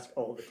one task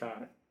all the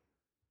time.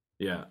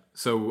 yeah.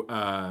 So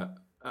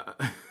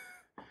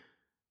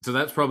so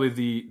that's probably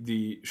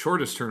the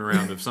shortest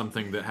turnaround of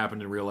something that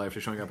happened in real life to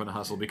showing up in a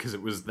hustle because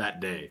it was that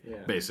day,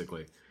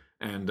 basically.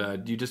 And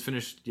you just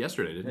finished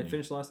yesterday, didn't I you?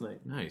 finished last night.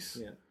 Nice.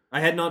 Yeah. I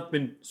had not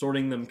been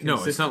sorting them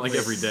consistently. No, it's not like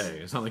every day.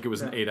 It's not like it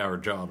was an 8-hour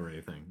job or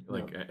anything,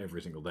 like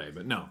every single day.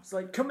 But no. It's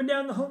like coming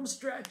down the home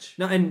stretch.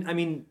 No, and I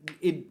mean,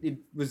 it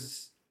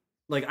was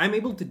like I'm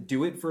able to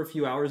do it for a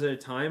few hours at a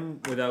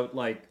time without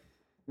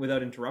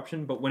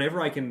interruption. But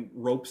whenever I can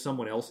rope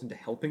someone else into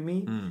helping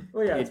me,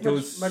 Well, yeah, it it's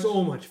goes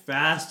so much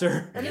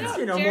faster. And You it's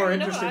know, more Jared, you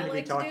know interesting what I to be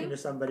like to talking do? to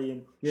somebody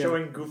and Yeah.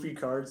 showing goofy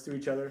cards to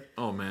each other.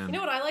 Oh man. You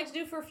know what I like to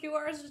do for a few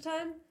hours at a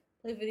time?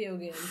 Play video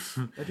games.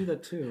 I do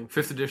that too.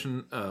 5th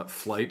edition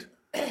Flight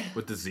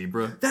with the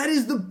zebra. That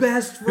is the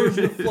best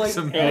version of Flight It's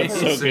ever.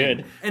 amazing. so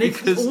good. And it's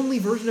Because- the only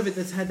version of it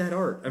that's had that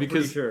art. I'm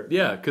pretty sure.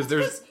 Yeah, because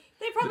there's Because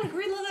they probably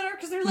greenlit that art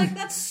because they're like,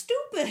 that's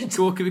stupid.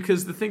 cool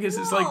because the thing is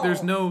it's like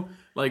there's No. no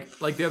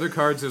like the other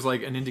cards there's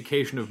like an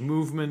indication of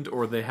movement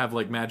or they have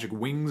like magic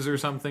wings or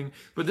something,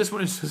 but this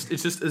one is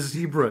just a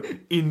zebra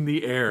in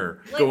the air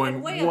Like,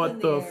 going way up what in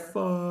the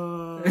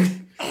the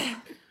air." fuck.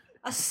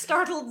 A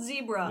startled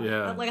zebra.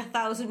 Yeah. At like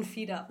 1,000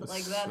 feet up.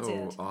 Like, that's so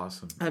it.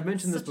 awesome. I've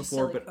mentioned this Such a before,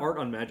 silly but card. art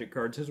on Magic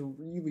cards has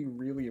really,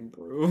 really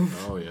improved.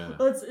 Oh yeah.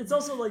 Well, it's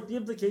also like the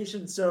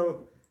implication.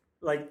 So,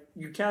 like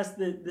you cast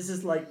this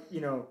is like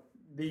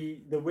the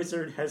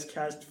wizard has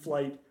cast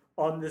flight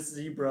on this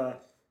zebra.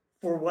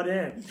 For what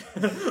end?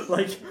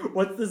 Like,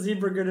 what's the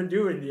zebra gonna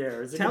do in the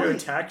air? Is it gonna Tally-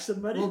 attack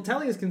somebody? Well,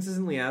 Tally has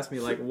consistently asked me,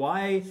 like,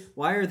 why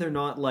are there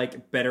not,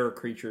 like, better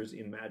creatures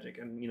in Magic?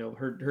 And,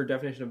 her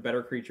definition of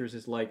better creatures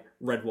is, like,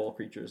 red wall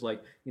creatures.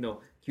 Like,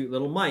 cute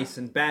little mice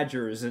and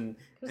badgers and...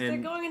 Because they're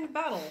going into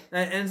battle.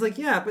 And it's like,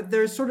 yeah, but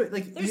there's sort of,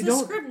 like, There's you the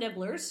don't... Scrib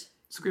Nibblers.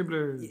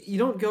 Scribblers. You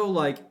don't go,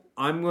 like,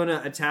 I'm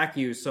gonna attack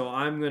you, so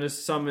I'm gonna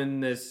summon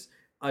this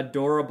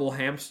adorable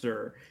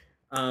hamster.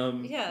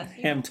 Yeah.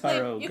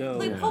 Hamtaro, you go. can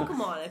play Yeah.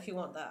 Pokemon if you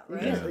want that,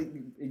 right? Yeah.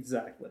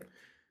 Exactly.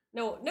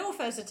 No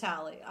offense to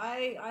Tally.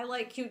 I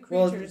like cute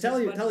Well, creatures.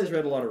 Tally's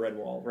read a lot of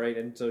Redwall, right?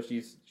 And so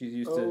she's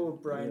used to... Oh,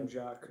 Brian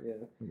Jacques. Yeah.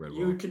 Red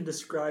You Wall. can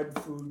describe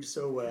food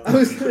so well. I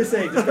was gonna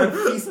say, describe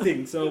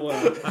feasting so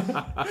well.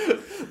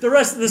 The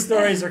rest of the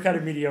stories are kind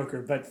of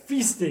mediocre, but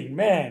feasting,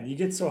 man, you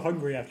get so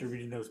hungry after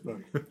reading those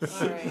books.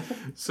 All right.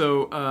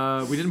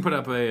 So we didn't put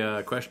up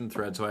a question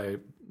thread, so I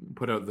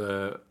put out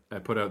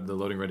the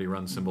loading ready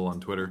run symbol on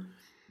Twitter.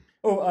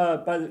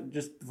 Oh,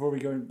 just before we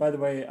go, by the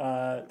way,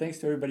 thanks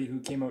to everybody who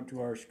came out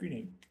to our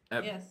screening.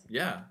 Yes.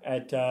 Yeah.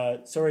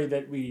 Sorry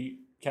that we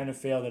kind of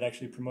failed at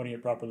actually promoting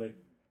it properly,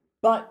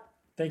 but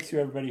thanks to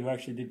everybody who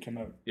actually did come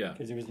out. Yeah.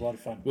 Because it was a lot of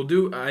fun. We'll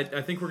do. I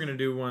think we're gonna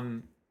do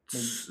one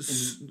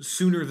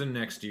sooner than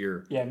next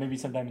year. Yeah, maybe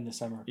sometime in the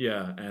summer.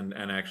 Yeah, and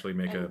actually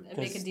make And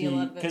make a deal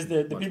out of it. Because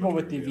the Much, people much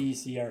with the bigger deal.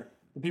 VEC are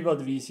the people at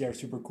the VEC are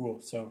super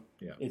cool. So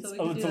Yeah. it's So we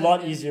can it's do a that lot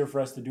again. easier for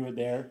us to do it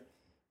there.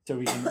 So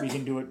we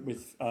can do it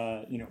with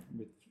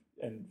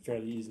and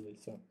fairly easily.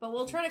 So But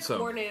we'll try to So-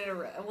 coordinate it.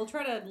 We'll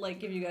try to like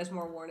give you guys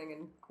more warning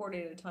and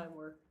coordinate a time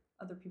where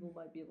other people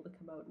might be able to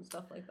come out and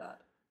stuff like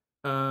that.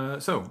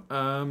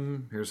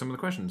 Here's some of the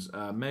questions.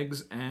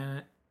 Megs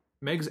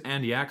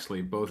and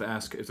Yaxley both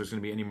ask if there's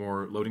going to be any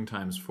more loading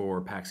times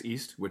for PAX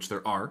East, which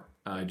there are.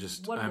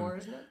 One more,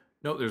 isn't it?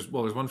 No, there's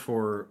one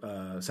for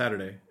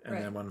Saturday, and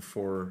Right. then one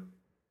for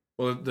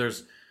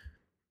there's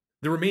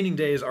the remaining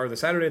days are the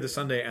Saturday, the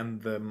Sunday,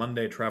 and the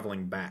Monday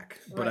traveling back.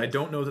 But I Right.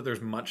 don't know that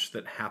there's much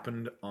that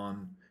happened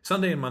on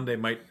Sunday and Monday.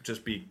 Might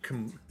just be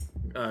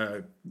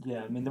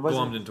yeah, I mean there glommed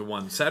wasn't. into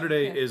one.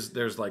 Saturday Yeah. is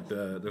there's like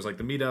the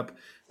meetup,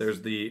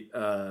 there's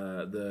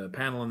the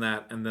panel and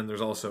that, and then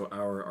there's also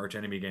our arch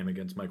enemy game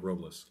against Mike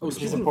Robles. Oh,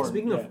 Which is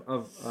speaking important,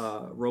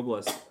 of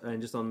Robles,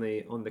 and just on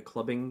the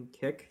clubbing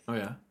kick, Oh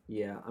yeah.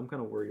 yeah, I'm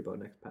kind of worried about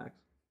next PAX.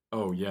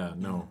 Oh yeah.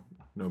 No,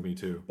 me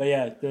too. But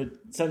yeah,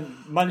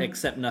 Monday.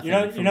 Except nothing.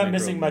 You're from not Mike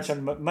missing Robles. much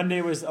on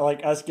Monday. Was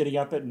like us getting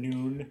up at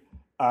noon,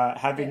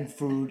 having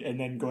food, and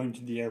then going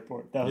to the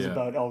airport. That was Yeah.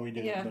 about all we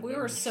did. Yeah, on we Monday.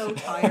 were so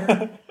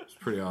tired. It's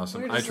pretty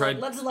awesome. We were I just tried.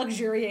 like, let's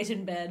luxuriate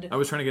in bed. I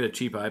was trying to get a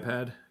cheap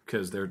iPad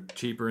because they're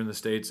cheaper in the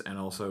States and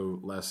also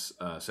less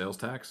sales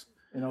tax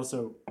and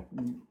also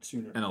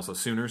sooner. and also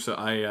sooner. So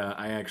I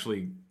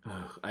actually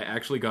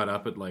got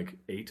up at like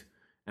 8,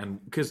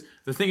 and because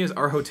the thing is,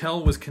 our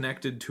hotel was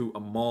connected to a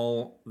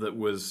mall that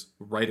was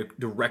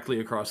directly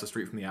across the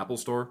street from the Apple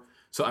Store.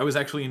 So I was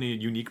actually in a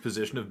unique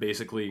position of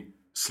basically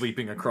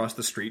sleeping across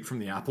the street from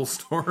the Apple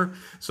Store.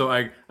 So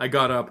I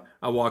got up,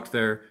 I walked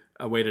there,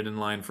 I waited in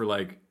line for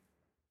like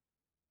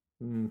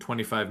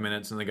 25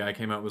 minutes, and the guy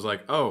came out and was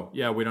like, "Oh,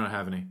 yeah, we don't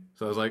have any."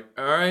 So I was like,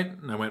 "All right,"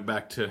 and I went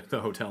back to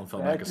the hotel and fell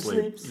back Back to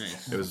asleep. sleep.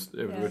 Nice. It was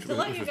Yeah, which to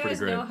let was you pretty guys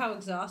great. know how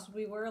exhausted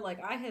we were, like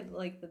I had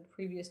like the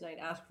previous night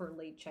asked for a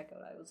late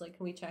checkout. I was like,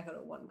 "Can we check out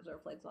at 1 because our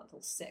flight's not till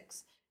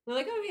 6?" They're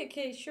like, "Oh yeah,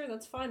 okay, sure,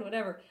 that's fine,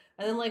 whatever."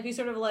 And then like we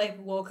sort of like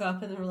woke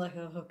up and then we're like,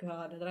 "Oh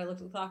god!" And then I looked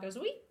at the clock. I was,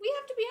 "We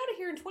have to be out of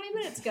here in 20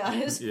 minutes,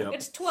 guys. Yep.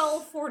 It's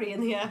 12:40 in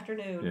the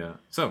afternoon." Yeah.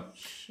 So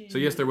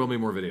yes, there will be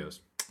more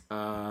videos.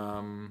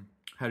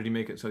 How did you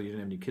make it so you didn't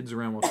have any kids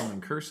around while someone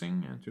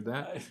cursing? Answered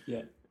that.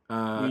 Yeah,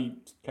 Uh, we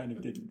kind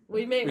of didn't.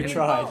 We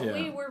tried. well, Yeah.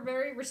 We were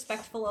very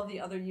respectful of the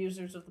other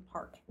users of the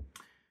park.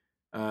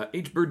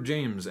 H. Bird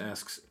James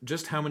asks,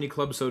 just how many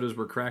club sodas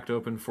were cracked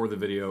open for the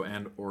video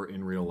and or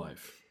in real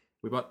life?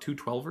 We bought 2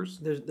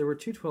 12ers. There were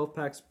 2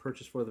 12-packs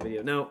purchased for the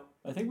video. Now,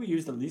 I think we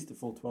used at least a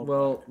full 12.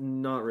 well,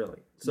 not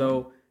really.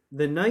 So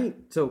the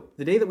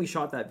day that we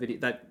shot that video,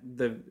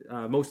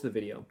 most of the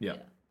video, Yeah.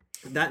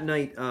 that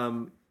night,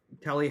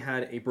 Tally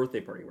had a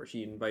birthday party where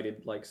she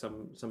invited like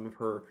some of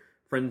her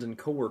friends and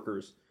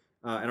coworkers.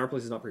 And our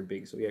place is not very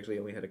big, so we actually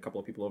only had a couple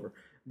of people over.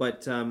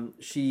 But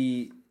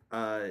she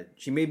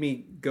made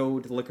me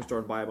go to the liquor store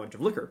and buy a bunch of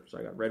liquor. So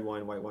I got red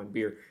wine, white wine,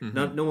 beer.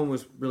 No one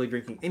was really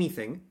drinking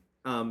anything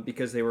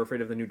because they were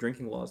afraid of the new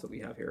drinking laws that we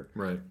have here.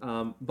 Right.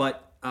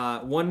 But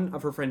one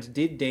of her friends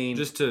did deign.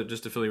 Just to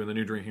fill you in, the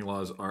new drinking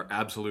laws are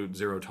absolute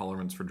zero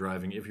tolerance for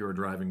driving. If you are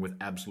driving with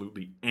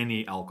absolutely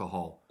any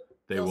alcohol,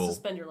 They'll will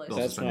suspend your license.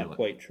 they'll That's suspend not your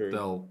quite true.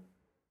 They'll.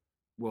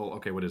 Well,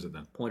 okay. What is it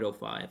then?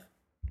 0.05.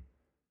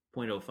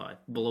 0.05.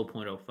 Below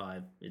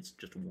 0.05, it's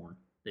just warned.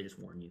 They just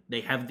warn you.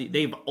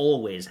 They've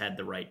always had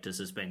the right to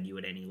suspend you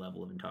at any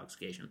level of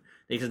intoxication.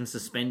 They can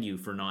suspend you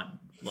for not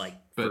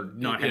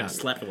having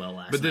slept well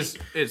last night.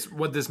 It's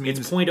what this means.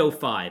 It's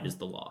 0.05 is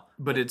the law.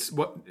 But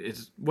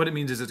what it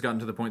means is it's gotten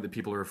to the point that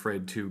people are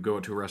afraid to go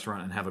to a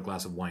restaurant and have a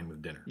glass of wine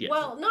with dinner. Yes.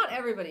 Well, not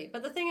everybody,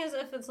 but the thing is,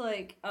 if it's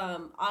like,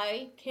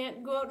 I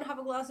can't go out and have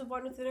a glass of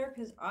wine with dinner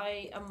because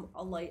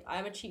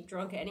I'm a cheap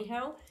drunk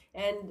anyhow,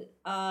 and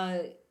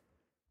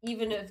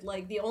even if,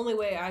 like, the only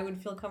way I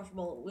would feel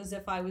comfortable was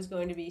if I was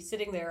going to be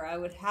sitting there, I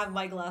would have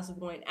my glass of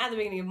wine at the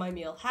beginning of my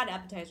meal, had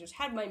appetizers,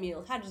 had my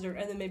meal, had dessert,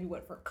 and then maybe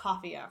went for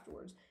coffee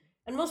afterwards.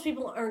 And most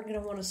people aren't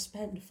going to want to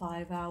spend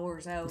 5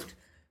 hours out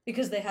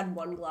because they had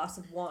one glass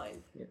of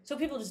wine. Yeah. So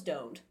people just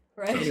don't,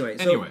 right?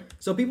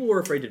 So people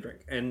were afraid to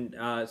drink. And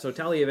so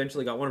Tally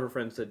eventually got one of her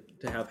friends to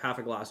have half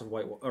a glass of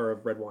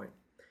of red wine,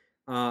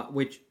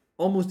 which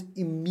almost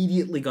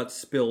immediately got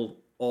spilled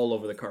all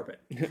over the carpet.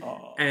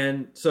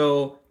 And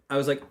so I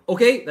was like,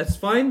 okay, that's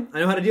fine. I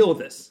know how to deal with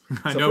this.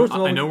 I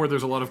know where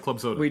there's a lot of club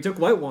soda. We took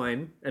white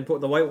wine and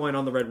put the white wine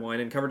on the red wine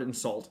and covered it in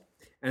salt.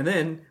 And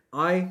then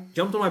I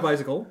jumped on my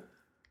bicycle,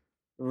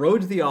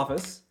 rode to the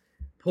office,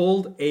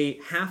 pulled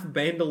a half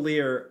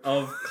bandolier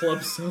of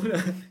club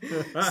soda,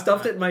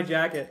 stuffed it in my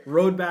jacket,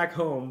 rode back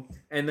home,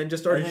 and then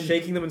just started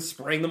shaking them and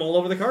spraying them all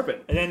over the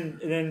carpet. And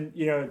then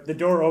the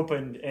door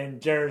opened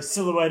and Jared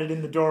silhouetted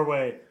in the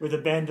doorway with a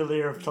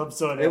bandolier of club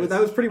soda.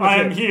 That was pretty much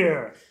I'm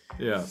here.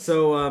 Yeah.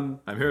 So I'm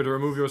here to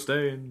remove your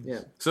stains.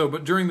 Yeah. So,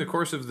 but during the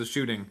course of the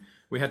shooting,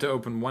 we had to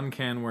open one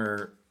can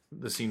where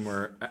the scene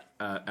where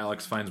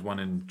Alex finds one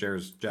in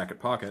Jared's jacket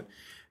pocket,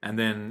 and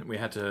then we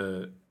had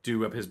to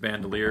do up his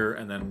bandolier,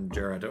 and then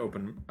Jared had to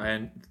open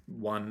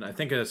one. I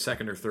think a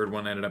second or third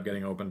one ended up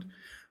getting opened.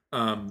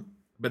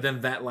 But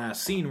then that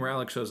last scene where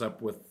Alex shows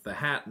up with the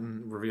hat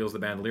and reveals the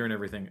bandolier and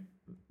everything,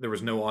 there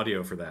was no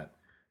audio for that,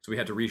 so we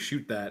had to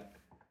reshoot that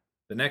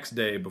the next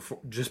day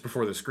just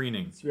before the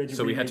screening.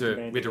 So we had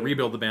to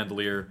rebuild the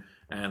bandolier,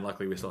 and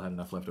luckily we still had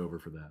enough left over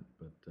for that.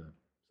 But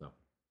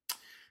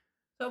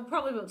So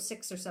probably about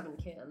 6 or 7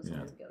 cans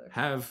altogether.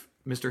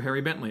 Mr.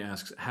 Harry Bentley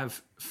asks,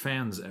 have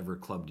fans ever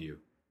clubbed you?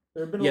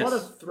 There have been a lot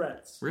of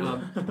threats.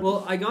 Really?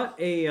 Well, I got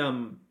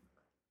a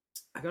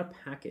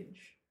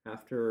package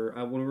after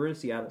when we were in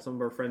Seattle. Some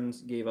of our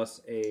friends gave us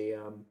a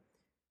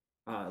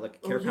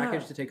care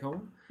package to take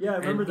home. Yeah, I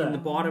remember that. And the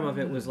bottom of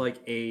it was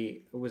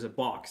a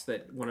box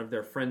that one of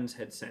their friends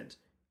had sent,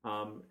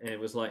 and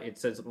it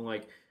said something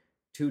like,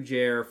 "To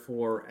Jer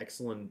for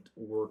excellent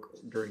work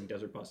during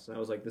Desert Bus." And I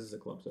was like, "This is a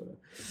club soda,"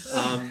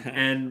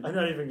 and I'm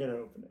not even gonna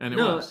open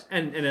it.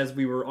 And and as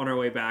we were on our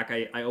way back,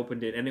 I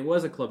opened it, and it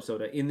was a club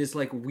soda in this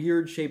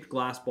weird shaped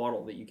glass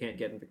bottle that you can't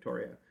get in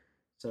Victoria.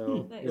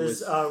 So Nice. it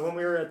was when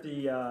we were at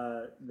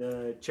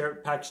the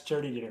PAX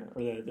charity dinner,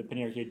 or the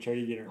Penny Arcade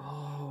charity dinner.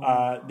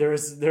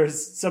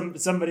 There's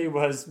somebody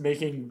was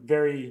making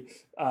very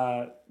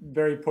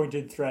very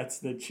pointed threats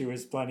that she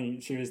was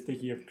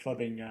thinking of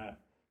clubbing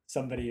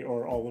somebody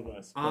or all of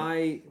us.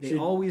 They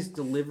always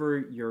deliver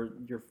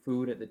your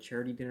food at the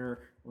charity dinner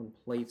on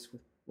plates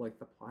with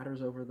the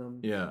platters over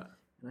them. Yeah.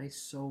 And I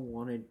so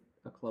wanted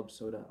a club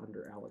soda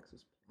under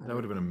Alex's platter. That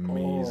would have been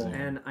amazing.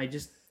 And I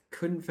just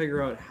couldn't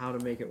figure out how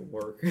to make it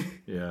work.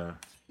 Yeah.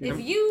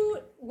 If you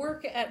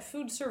work at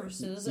food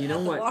services at the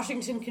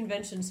Washington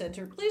Convention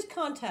Center, please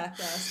contact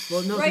us.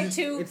 Well, no, it's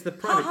the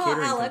private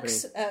catering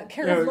Alex,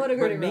 company.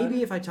 But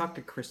maybe if I talk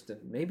to Kristen,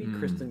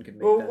 Kristen could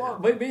make that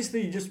happen.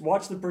 Basically, you just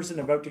watch the person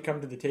about to come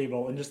to the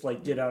table and just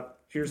get up.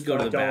 Here's Go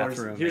to the $5.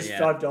 bathroom, Here's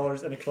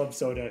 $5 and a club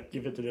soda.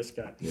 Give it to this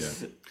guy. Yeah.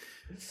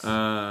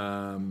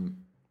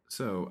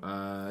 So,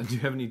 do you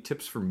have any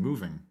tips for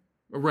moving?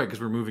 Oh, right,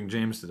 because we're moving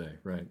James today,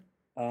 right?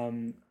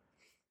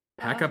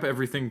 Pack up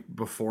everything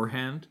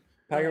beforehand.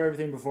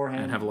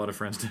 And have a lot of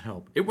friends to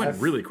help. It went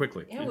really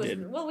quickly.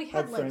 We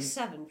had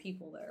 7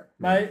 people there.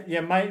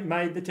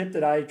 The tip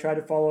that I try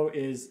to follow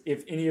is,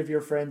 if any of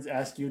your friends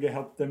ask you to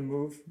help them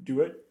move,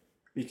 do it,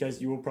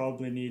 because you will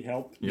probably need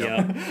help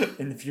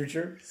in the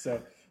future.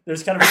 So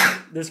there's kind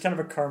of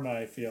a karma,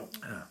 I feel.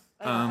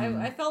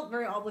 I felt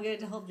very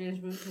obligated to help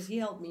James move because he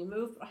helped me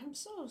move. But I'm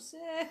so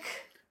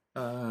sick.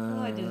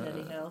 I did it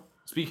anyhow.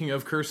 Speaking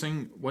of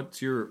cursing,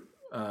 what's your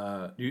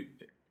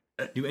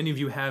do any of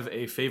you have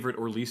a favorite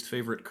or least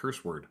favorite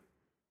curse word?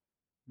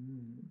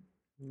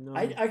 No.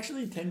 I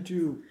actually tend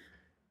to,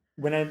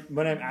 when I'm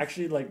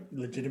actually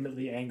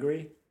legitimately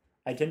angry,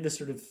 I tend to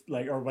sort of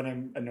or when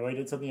I'm annoyed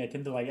at something, I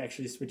tend to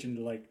actually switch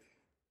into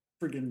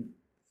freaking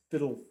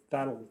fiddle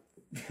faddle.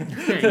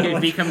 You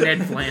become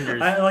Ned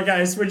Flanders.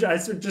 I switch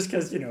just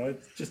because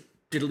it's just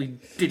diddly.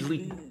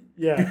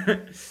 Yeah.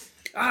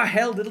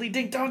 Hell, diddly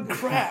ding dong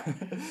crap.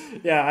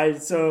 Yeah.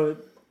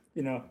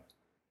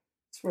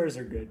 Swears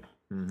are good.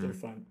 Mm-hmm. They're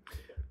fun.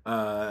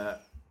 I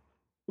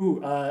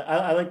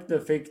like the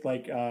fake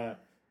Frel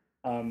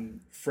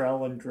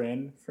and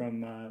Dren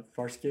from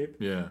Farscape.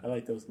 Yeah, I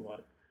like those a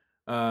lot.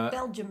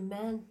 Belgium,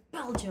 man,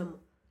 Belgium.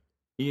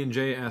 Ian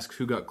J asks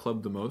who got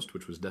clubbed the most,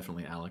 which was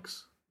definitely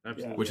Alex.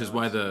 Absolutely. Which is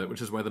why the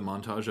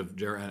montage of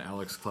Jer and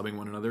Alex clubbing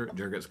one another.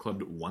 Jer gets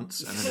clubbed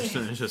once, and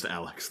then it's just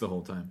Alex the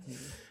whole time.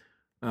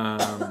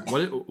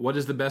 What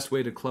is the best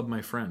way to club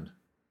my friend?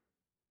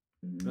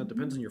 That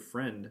depends on your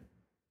friend.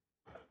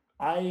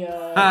 A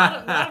lot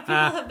of people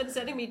have been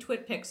sending me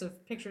twit pics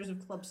of pictures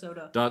of club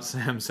soda.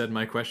 Sam said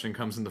my question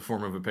comes in the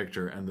form of a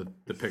picture, and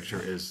the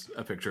picture is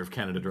a picture of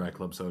Canada Dry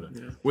Club Soda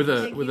with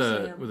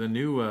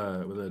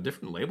a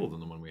different label than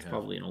the one we have.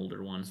 Probably an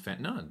older one.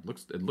 No,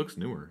 it looks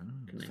newer.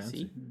 Can It's I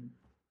fancy.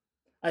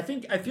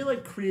 see? I feel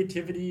like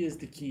creativity is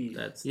the key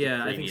That's Yeah,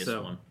 the I think previous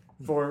so. one.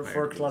 for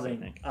Fireworks, I clubbing.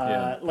 think.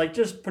 Like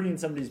just putting in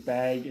somebody's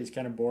bag is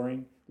kind of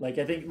boring. Like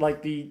I think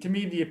like to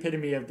me the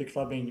epitome of the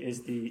clubbing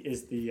is the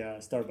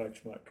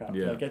Starbucks cup.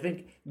 Yeah. Like I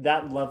think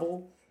that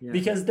level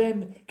because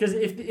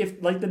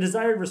if like the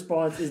desired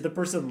response is the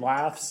person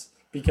laughs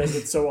because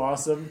it's so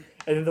awesome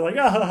and then they're like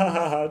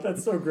ah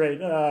that's so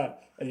great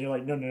and you're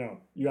like no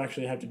you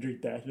actually have to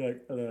drink that. They're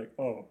like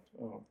oh.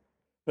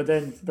 But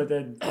then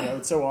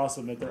it's so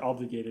awesome that they're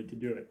obligated to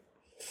do it.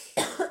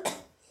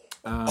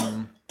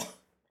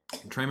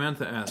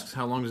 Trimantha asks,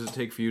 how long does it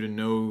take for you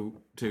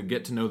to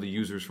get to know the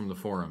users from the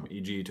forum,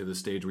 e.g. to the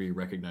stage where you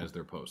recognize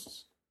their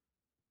posts?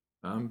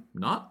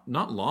 Not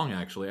long,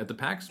 actually. At the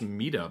PAX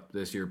meetup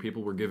this year,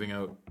 people were giving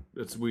out...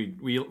 We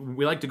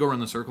like to go around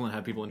the circle and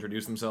have people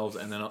introduce themselves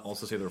and then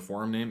also say their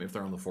forum name if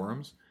they're on the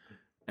forums.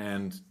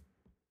 And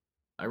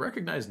I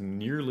recognize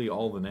nearly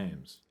all the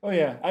names. Oh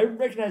yeah, I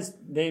recognize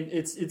name.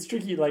 It's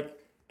tricky, like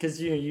because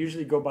you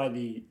usually go by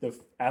the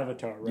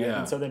avatar, right? Yeah.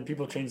 And so then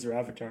people change their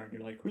avatar, and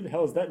you're like, who the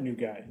hell is that new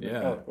guy? Like,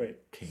 Yeah. oh wait.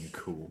 King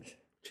Cool.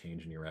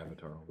 Changing your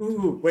avatar all the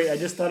time. Ooh, wait! I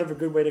just thought of a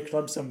good way to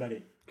club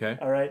somebody. Okay.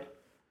 All right.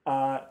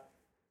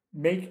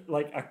 Make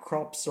like a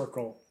crop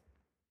circle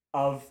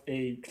of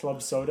a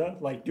club soda,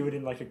 like do it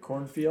in like a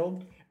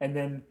cornfield, and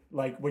then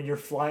like when you're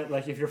flying,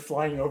 like if you're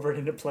flying over it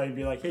into plane,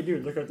 be like, hey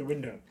dude, look out the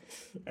window,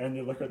 and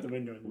they look out the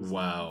window. And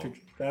Wow.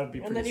 that would be.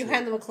 And pretty then you sweet.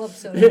 hand them a club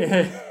soda.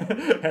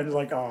 Yeah. And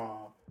like,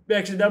 aw.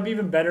 Actually, that'd be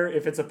even better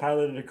if it's a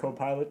pilot and a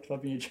co-pilot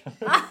clubbing each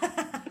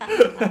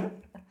other.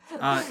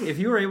 If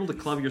you were able to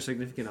club your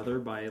significant other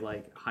by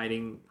like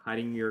hiding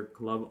your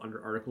club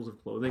under articles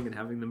of clothing and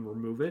having them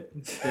remove it,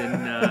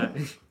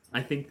 then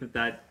I think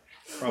that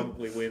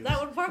probably wins. That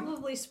would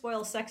probably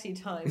spoil sexy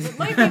time. It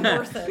might be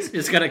worth it.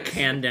 Just got a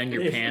can down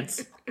your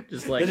pants.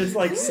 Just like... Then it's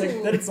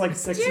like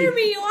sexy.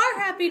 Jeremy, you are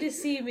happy to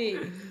see me.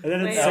 And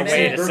then it's Wait, sexy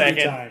wait a burpee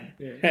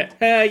second.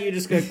 time. You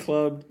just got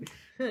clubbed.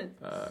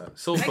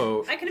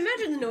 Sulfo. I can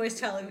imagine the noise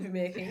Tally would be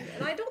making,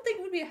 and I don't think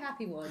it would be a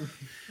happy one.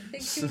 I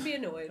think she would be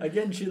annoyed.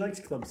 Again, she likes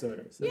club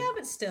soda. So. Yeah,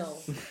 but still.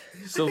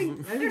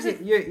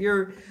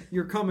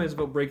 Your comments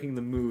about breaking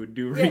the mood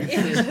do Yeah, ring.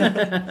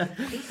 yeah.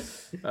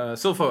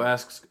 Sulfo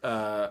asks,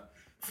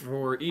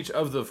 for each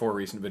of the 4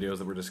 recent videos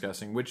that we're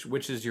discussing,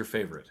 which is your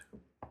favorite?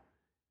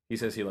 He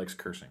says he likes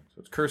cursing.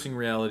 So it's cursing,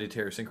 reality,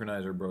 terror,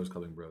 synchronizer, bros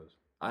clubbing bros.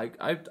 I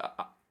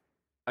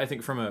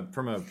think from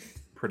a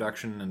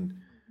production and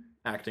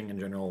acting in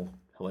general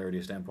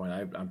hilarity standpoint,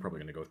 I'm probably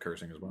going to go with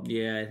cursing as well.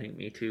 Yeah, I think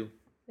me too.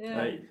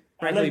 Yeah.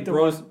 Frankly, like the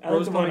bros one- I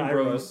like the one clubbing I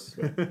bros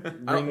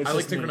I like just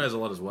me. synchronize a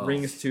lot as well.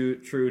 rings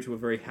true to a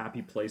very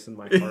happy place in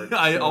my heart.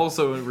 I So-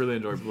 also really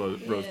enjoy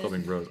bros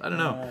clubbing bros. I don't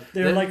know.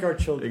 They're like our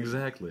children.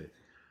 Exactly.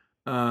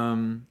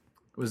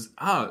 Was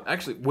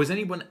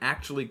anyone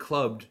actually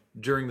clubbed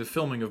during the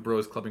filming of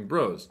Bros Clubbing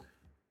Bros?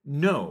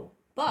 No.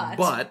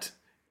 But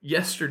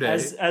yesterday,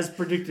 As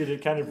predicted,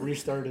 it kind of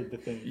restarted the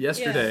thing.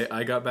 yesterday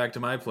I got back to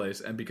my place,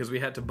 and because we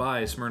had to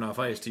buy Smirnoff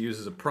Ice to use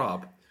as a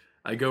prop,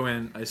 I go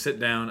in, I sit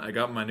down, I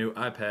got my new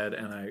iPad,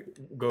 and I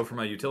go for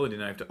my utility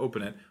knife to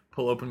open it,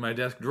 pull open my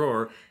desk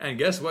drawer, and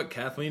guess what?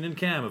 Kathleen and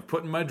Cam have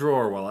put in my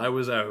drawer while I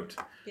was out.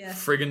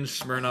 Yes. Friggin'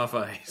 Smirnoff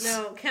Ice.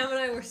 No, Cam and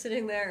I were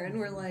sitting there and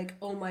we're like,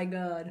 oh my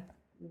god,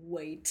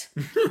 wait.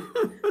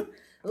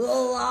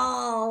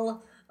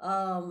 Lol.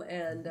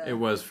 And It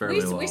was fairly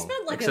low. we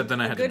spent like Except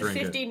then I a had to good drink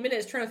 15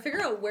 minutes trying to figure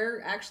out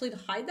where actually to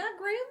hide that,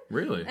 Graham.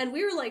 Really? And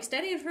we were like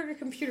standing in front of a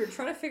computer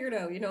trying to figure it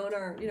out, in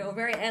our,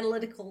 very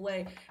analytical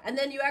way. And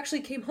then you actually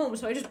came home,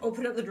 so I just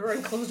opened up the drawer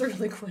and closed it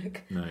really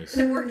quick. Nice.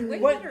 And it worked way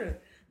What- better.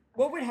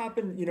 What would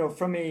happen,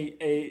 from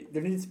a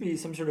there needs to be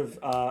some sort of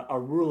a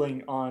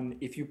ruling on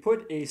if you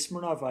put a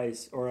Smirnoff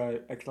Ice or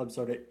a club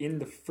soda in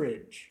the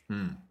fridge,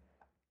 and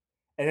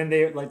then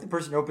the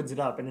person opens it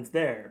up and it's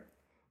there,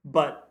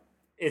 but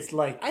it's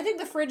like, I think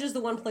the fridge is the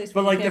one place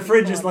but where like you the can't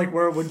fridge be is caught. like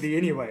where it would be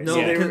anyway. No,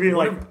 So they would be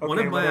one like, of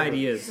okay, my whatever.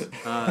 ideas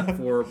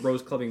for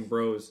Bros Clubbing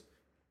Bros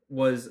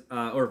was,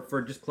 or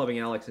for just clubbing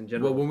Alex in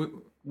general, Well, when we,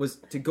 was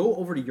to go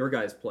over to your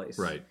guys' place,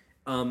 right.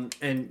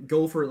 And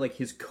go for like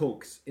his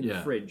Cokes in the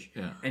Yeah, fridge,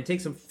 yeah. and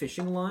take some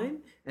fishing line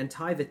and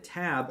tie the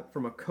tab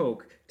from a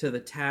Coke to the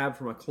tab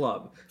from a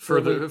club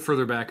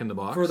Further back in the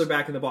box. further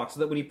back in the box, so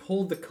that when he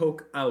pulled the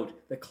Coke out,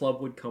 the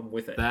club would come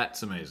with it.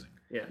 That's amazing.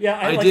 Yeah,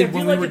 I I did feel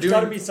when like we were it's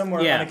got to doing- be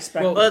somewhere Yeah.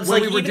 unexpected. Well, it's When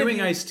like we were even if doing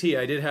you- iced tea,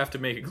 I did have to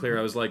make it clear.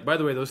 I was like, by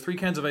the way, those 3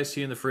 cans of iced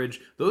tea in the fridge,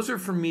 those are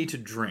for me to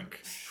drink.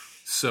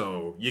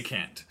 So you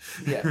can't.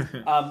 Yeah.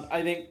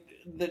 I think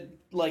that,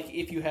 like,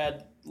 if you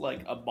had,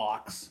 like, a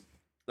box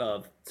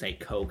of say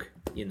Coke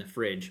in the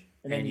fridge,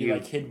 and then you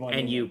like hid one,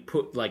 and you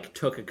put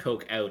took a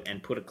Coke out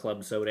and put a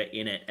club soda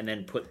in it, and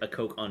then put a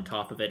Coke on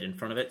top of it in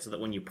front of it, so that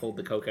when you pulled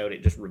the Coke out,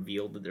 it just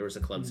revealed that there was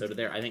a club soda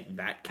there. I think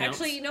that counts.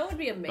 Actually, you know what would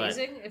be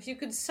amazing if you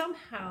could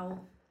somehow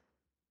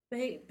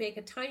bake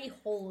a tiny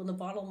hole in the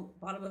bottom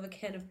of a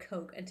can of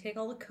Coke and take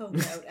all the Coke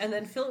out and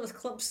then fill it with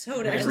club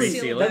soda and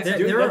seal it.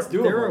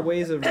 There are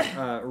ways of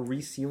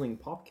resealing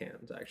pop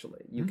cans.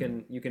 Actually, you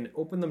can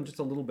open them just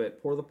a little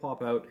bit, pour the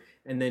pop out,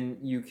 and then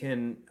you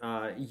can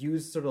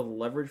use sort of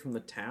leverage from the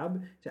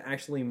tab to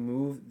actually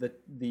move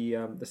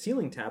the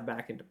sealing tab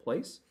back into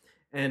place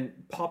and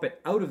pop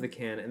it out of the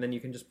can, and then you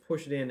can just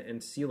push it in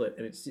and seal it,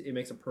 and it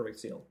makes a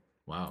perfect seal.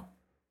 Wow.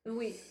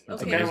 Okay, I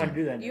kind of want to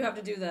do that. You have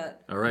to do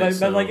that. All right,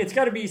 but like it's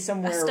got to be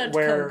somewhere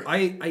where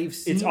I've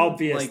seen it's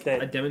obvious like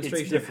that a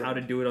demonstration of how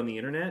to do it on the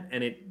internet,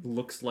 and it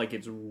looks like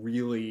it's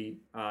really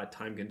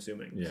time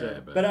consuming. Yeah,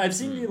 but I've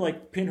seen you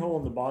like pinhole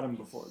in the bottom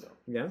before though.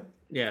 Yeah.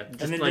 Yeah,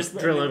 just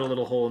drill out a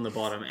little hole in the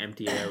bottom,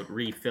 empty it out,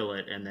 refill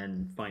it, and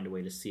then find a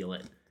way to seal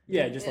it.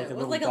 Yeah, just like a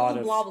little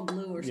blob of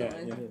glue or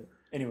something. Yeah.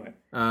 Anyway,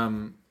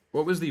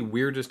 what was the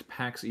weirdest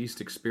PAX East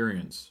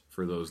experience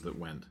for those that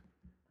went?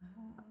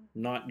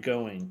 Not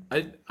going.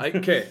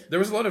 Okay. There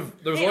was a lot of.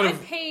 I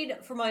paid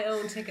for my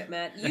own ticket,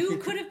 Matt. You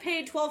could have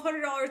paid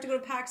 $1,200 to go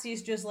to PAX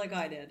East just like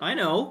I did. I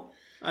know.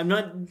 I'm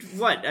not.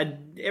 What?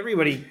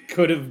 Everybody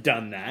could have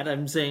done that.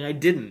 I'm saying I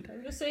didn't.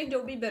 I'm just saying,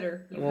 don't be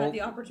bitter. You had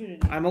the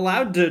opportunity. I'm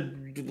allowed to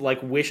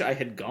wish I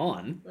had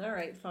gone. All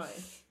right, fine.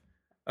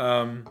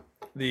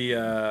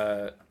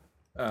 There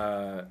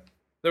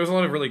was a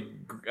lot of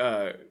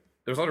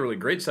really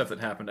great stuff that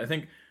happened. I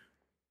think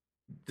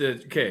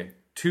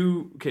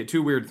two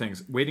weird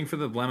things. Waiting for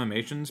the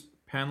Blamimations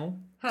panel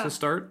to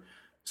start.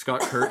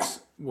 Scott Kurtz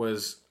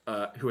was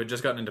who had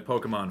just gotten into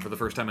Pokemon for the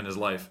first time in his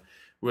life,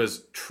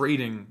 was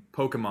trading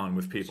Pokemon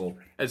with people.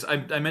 As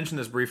I mentioned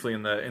this briefly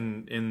in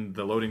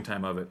the loading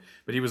time of it,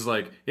 but he was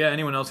like, "Yeah,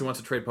 anyone else who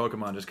wants to trade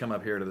Pokemon, just come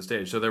up here to the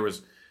stage." So there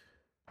was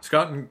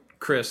Scott and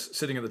Chris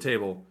sitting at the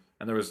table,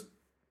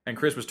 and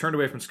Chris was turned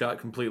away from Scott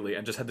completely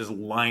and just had this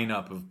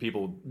lineup of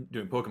people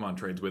doing Pokemon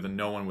trades with, and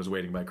no one was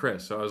waiting by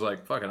Chris. So I was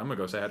like, fuck it, I'm going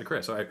to go say hi to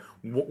Chris. So I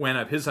went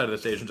up his side of the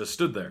stage and just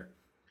stood there.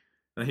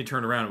 And then he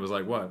turned around and was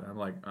like, what? I'm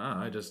like,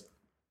 I just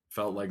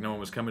felt like no one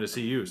was coming to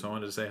see you, so I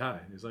wanted to say hi.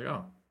 He's like,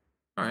 oh,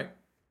 all right.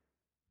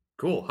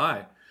 Cool,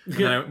 hi. And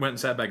then I went and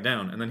sat back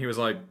down, and then he was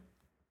like,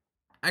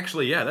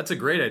 actually, yeah, that's a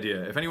great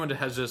idea. If anyone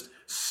has just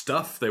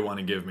stuff they want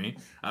to give me,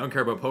 I don't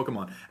care about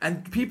Pokemon.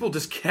 And people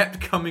just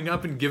kept coming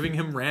up and giving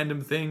him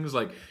random things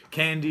like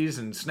candies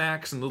and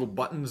snacks and little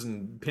buttons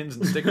and pins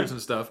and stickers and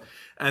stuff.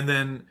 And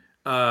then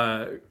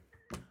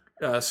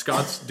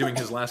Scott's doing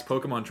his last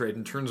Pokemon trade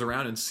and turns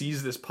around and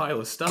sees this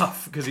pile of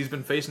stuff because he's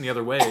been facing the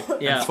other way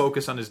and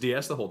focused on his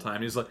DS the whole time.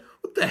 And he's like,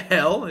 what the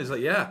hell? And he's like,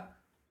 yeah,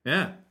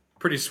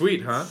 pretty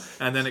sweet, huh?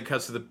 And then it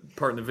cuts to the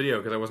part in the video,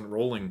 because I wasn't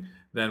rolling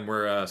then,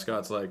 where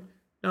Scott's like,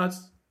 No,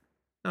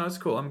 it's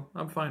cool.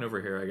 I'm fine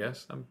over here, I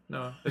guess.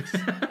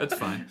 That's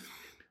fine.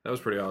 That was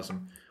pretty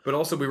awesome. But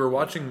also, we were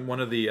watching one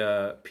of the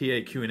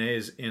PA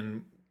Q&As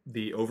in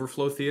the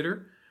Overflow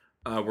Theater,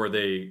 where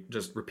they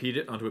just repeat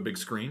it onto a big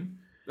screen.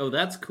 Oh,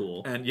 that's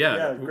cool. And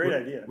great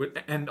idea.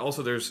 And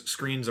also, there's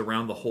screens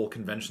around the whole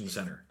convention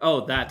center.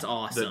 Oh, that's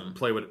awesome. That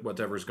play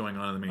whatever's going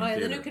on in the main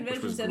theater. The new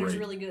convention center is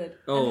really good.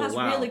 Oh, it has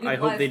wow. Really good I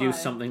hope they do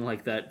Wi-Fi. something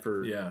like that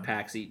for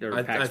PAX East or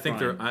I PAX think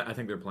Prime. I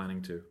think they're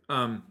planning to.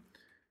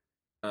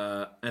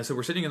 And so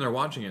we're sitting in there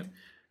watching it,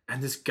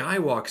 and this guy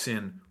walks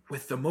in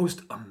with the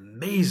most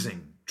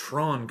amazing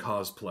Tron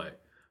cosplay.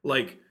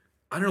 Like,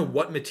 I don't know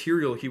what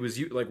material he was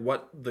using, like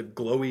what the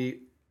glowy.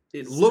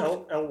 It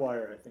looked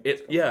L-wire, I think.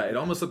 It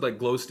almost looked like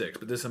glow sticks,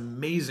 but this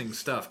amazing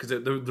stuff because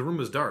the room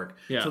was dark.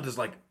 Yeah. So this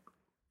like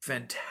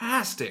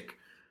fantastic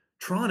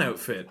Tron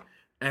outfit,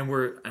 and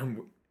we're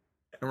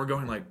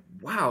going like,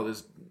 wow,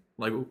 this.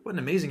 Like, what an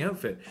amazing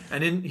outfit.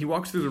 And then he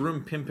walks through the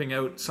room pimping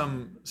out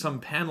some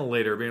panel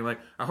later, being like,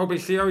 I hope I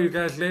see all you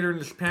guys later in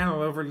this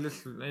panel over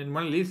in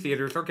one of these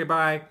theaters. Okay,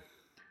 bye.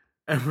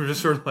 And we're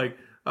just sort of like,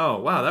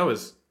 oh, wow, that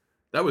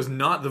was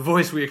not the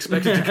voice we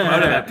expected to come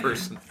out of that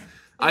person.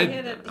 I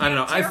don't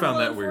know. I found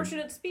that weird.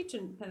 Unfortunate speech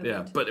impediment.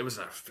 Yeah, but it was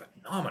a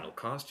phenomenal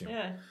costume.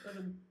 Yeah.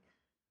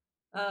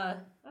 I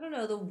don't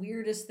know the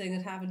weirdest thing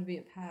that happened to me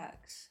at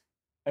PAX.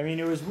 I mean,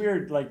 it was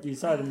weird. Like you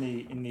saw it in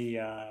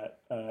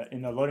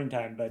the loading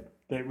time, but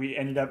that we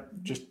ended up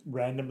just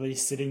randomly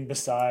sitting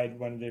beside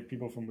one of the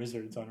people from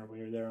Wizards on our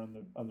way there on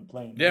the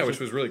plane. Yeah,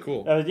 which was really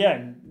cool. And,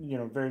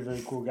 very,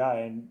 very cool guy,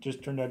 and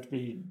just turned out to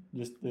be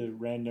just the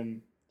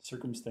random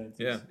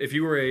circumstances. Yeah, if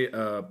you were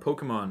a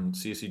Pokemon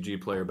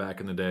CCG player back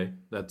in the day,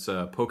 that's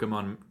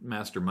Pokemon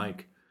Master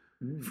Mike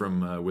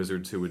from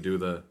Wizards, who would do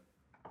the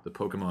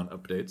Pokemon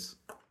updates.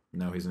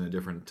 Now he's in a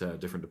different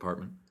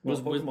department. Well,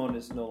 Pokemon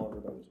is no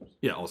longer by Wizards.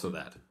 Yeah, also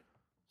that.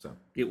 So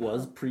It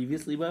was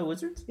previously by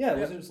Wizards? Yeah,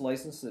 Wizards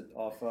licensed it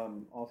off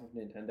of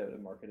Nintendo to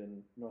market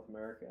in North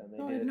America, and they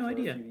Oh, I did had it no for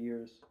idea. a few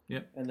years.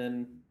 Yep. And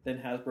then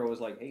Hasbro was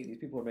like, "Hey, these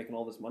people are making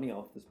all this money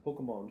off this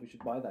Pokemon. We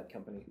should buy that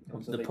company."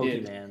 And so The they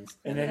did. Pokemans.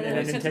 And then And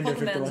then Nintendo took took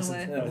the Pokemans license.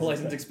 away. And the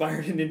license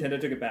expired, and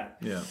Nintendo took it back.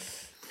 yeah.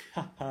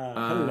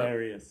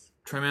 Hilarious.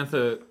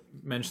 Trimantha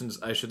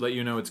mentions I should let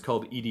you know it's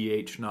called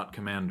EDH, not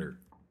Commander.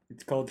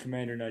 It's called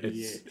Commander, not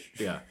It's, EDH.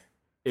 yeah.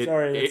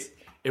 Sorry,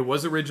 It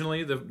was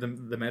originally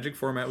the Magic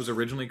format was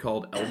originally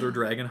called Elder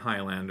Dragon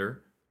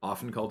Highlander,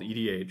 often called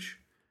EDH.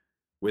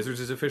 Wizards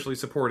is officially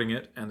supporting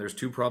it, and there's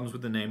two problems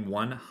with the name.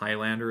 One,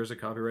 Highlander is a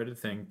copyrighted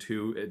thing.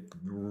 Two, it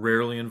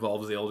rarely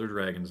involves the Elder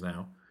Dragons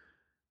now.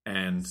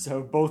 And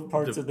So both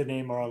parts of the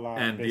name are allowed,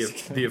 and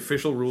basically. the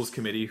official rules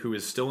committee, who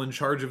is still in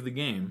charge of the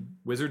game,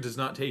 Wizards is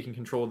not taking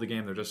control of the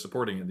game, they're just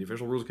supporting it. The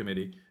official rules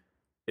committee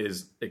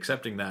is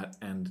accepting that,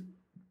 and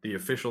the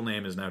official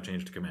name is now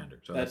changed to Commander.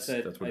 So that's what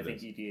I it think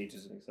is. EDH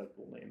is an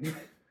acceptable name.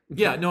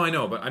 Yeah, no, I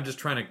know, but I'm just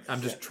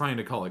trying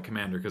to call it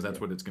Commander because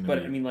that's what it's going to be.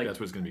 But I mean, like, that's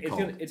what it's going to be it's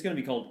called. it's going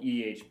to be called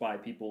EDH by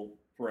people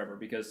forever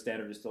because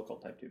Standard is still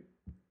called Type 2.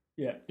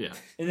 Yeah. Yeah.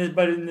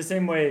 But in the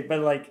same way, but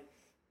like,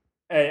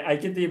 I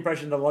get the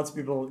impression that lots of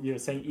people,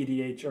 saying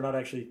EDH are not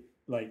actually,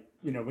 like,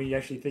 when you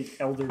actually think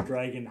Elder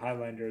Dragon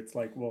Highlander, it's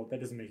like, well, that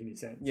doesn't make any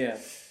sense. Yeah,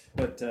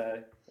 but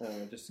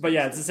But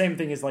yeah, it's the same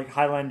thing as like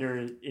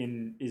Highlander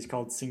is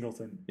called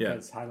Singleton. Yeah.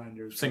 Because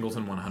Highlander is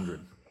Singleton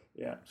 100.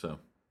 Yeah. So,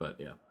 but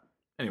yeah.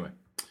 Anyway.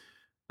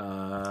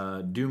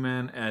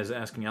 Dooman is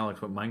asking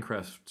Alex what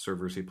Minecraft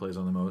servers he plays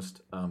on the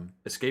most.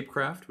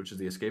 Escapecraft, which is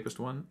the escapist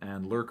one,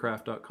 and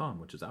lurecraft.com,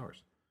 which is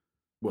ours.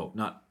 Well,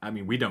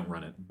 we don't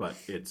run it, but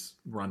it's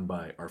run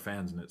by our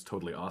fans, and it's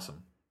totally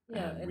awesome.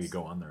 Yeah, and we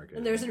go on there again.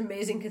 And there's an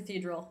amazing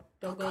cathedral.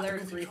 Don't go there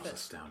and grief it,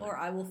 astounding. or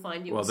I will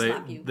find you Well, and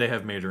slap you. they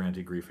have major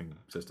anti-griefing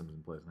systems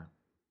in place now.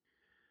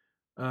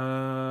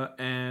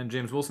 And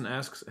James Wilson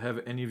asks, have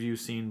any of you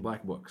seen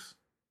Black Books?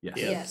 Yes.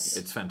 Yes.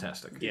 It's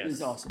fantastic. Yes.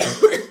 It's awesome.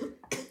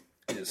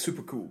 It is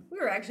super cool. We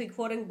were actually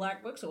quoting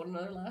Black Books to one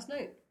another last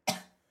night.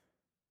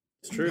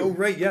 It's true. Oh,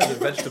 right, yeah, the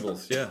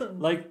vegetables, yeah.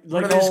 Like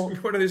What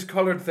are these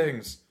colored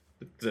things?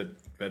 The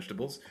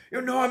vegetables.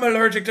 I'm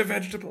allergic to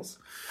vegetables.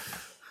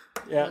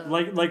 yeah,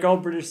 like all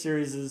British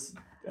series is,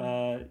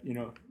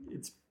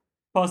 it's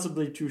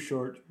possibly too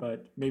short,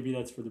 but maybe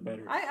that's for the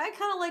better. I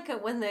kind of like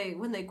it when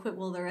they quit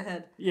while they're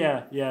ahead.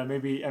 Yeah,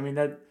 maybe. I mean,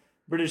 that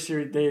British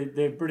series,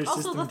 the British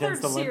Also, system the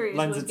tends third to series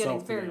lends was getting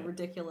itself very to that.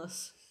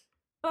 ridiculous.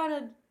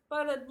 Bernard,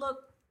 look.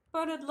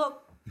 Bernard,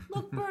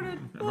 look, Bernard.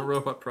 I'm a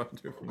robot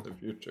prostitute from the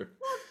future.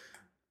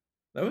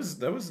 That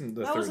wasn't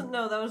the That third.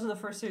 that wasn't the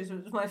first series.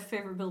 It was my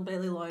favorite Bill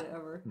Bailey line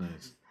ever.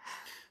 Nice.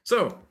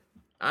 So,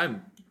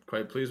 I'm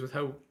quite pleased with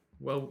how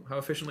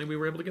efficiently we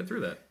were able to get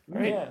through that.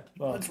 Right. Yeah.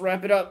 Well, Let's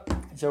wrap it up.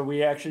 so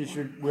we'll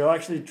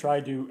actually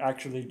try to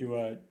actually do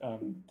a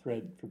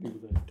thread for people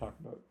to talk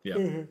about.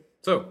 Yeah.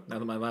 So, now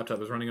that my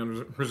laptop is running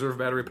on reserve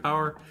battery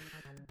power,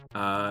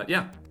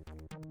 yeah.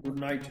 good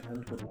night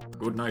and good luck.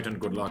 Good night and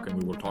good luck, and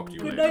we will talk to you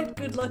Good later. night,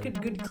 good luck,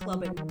 and good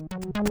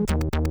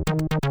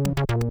clubbing.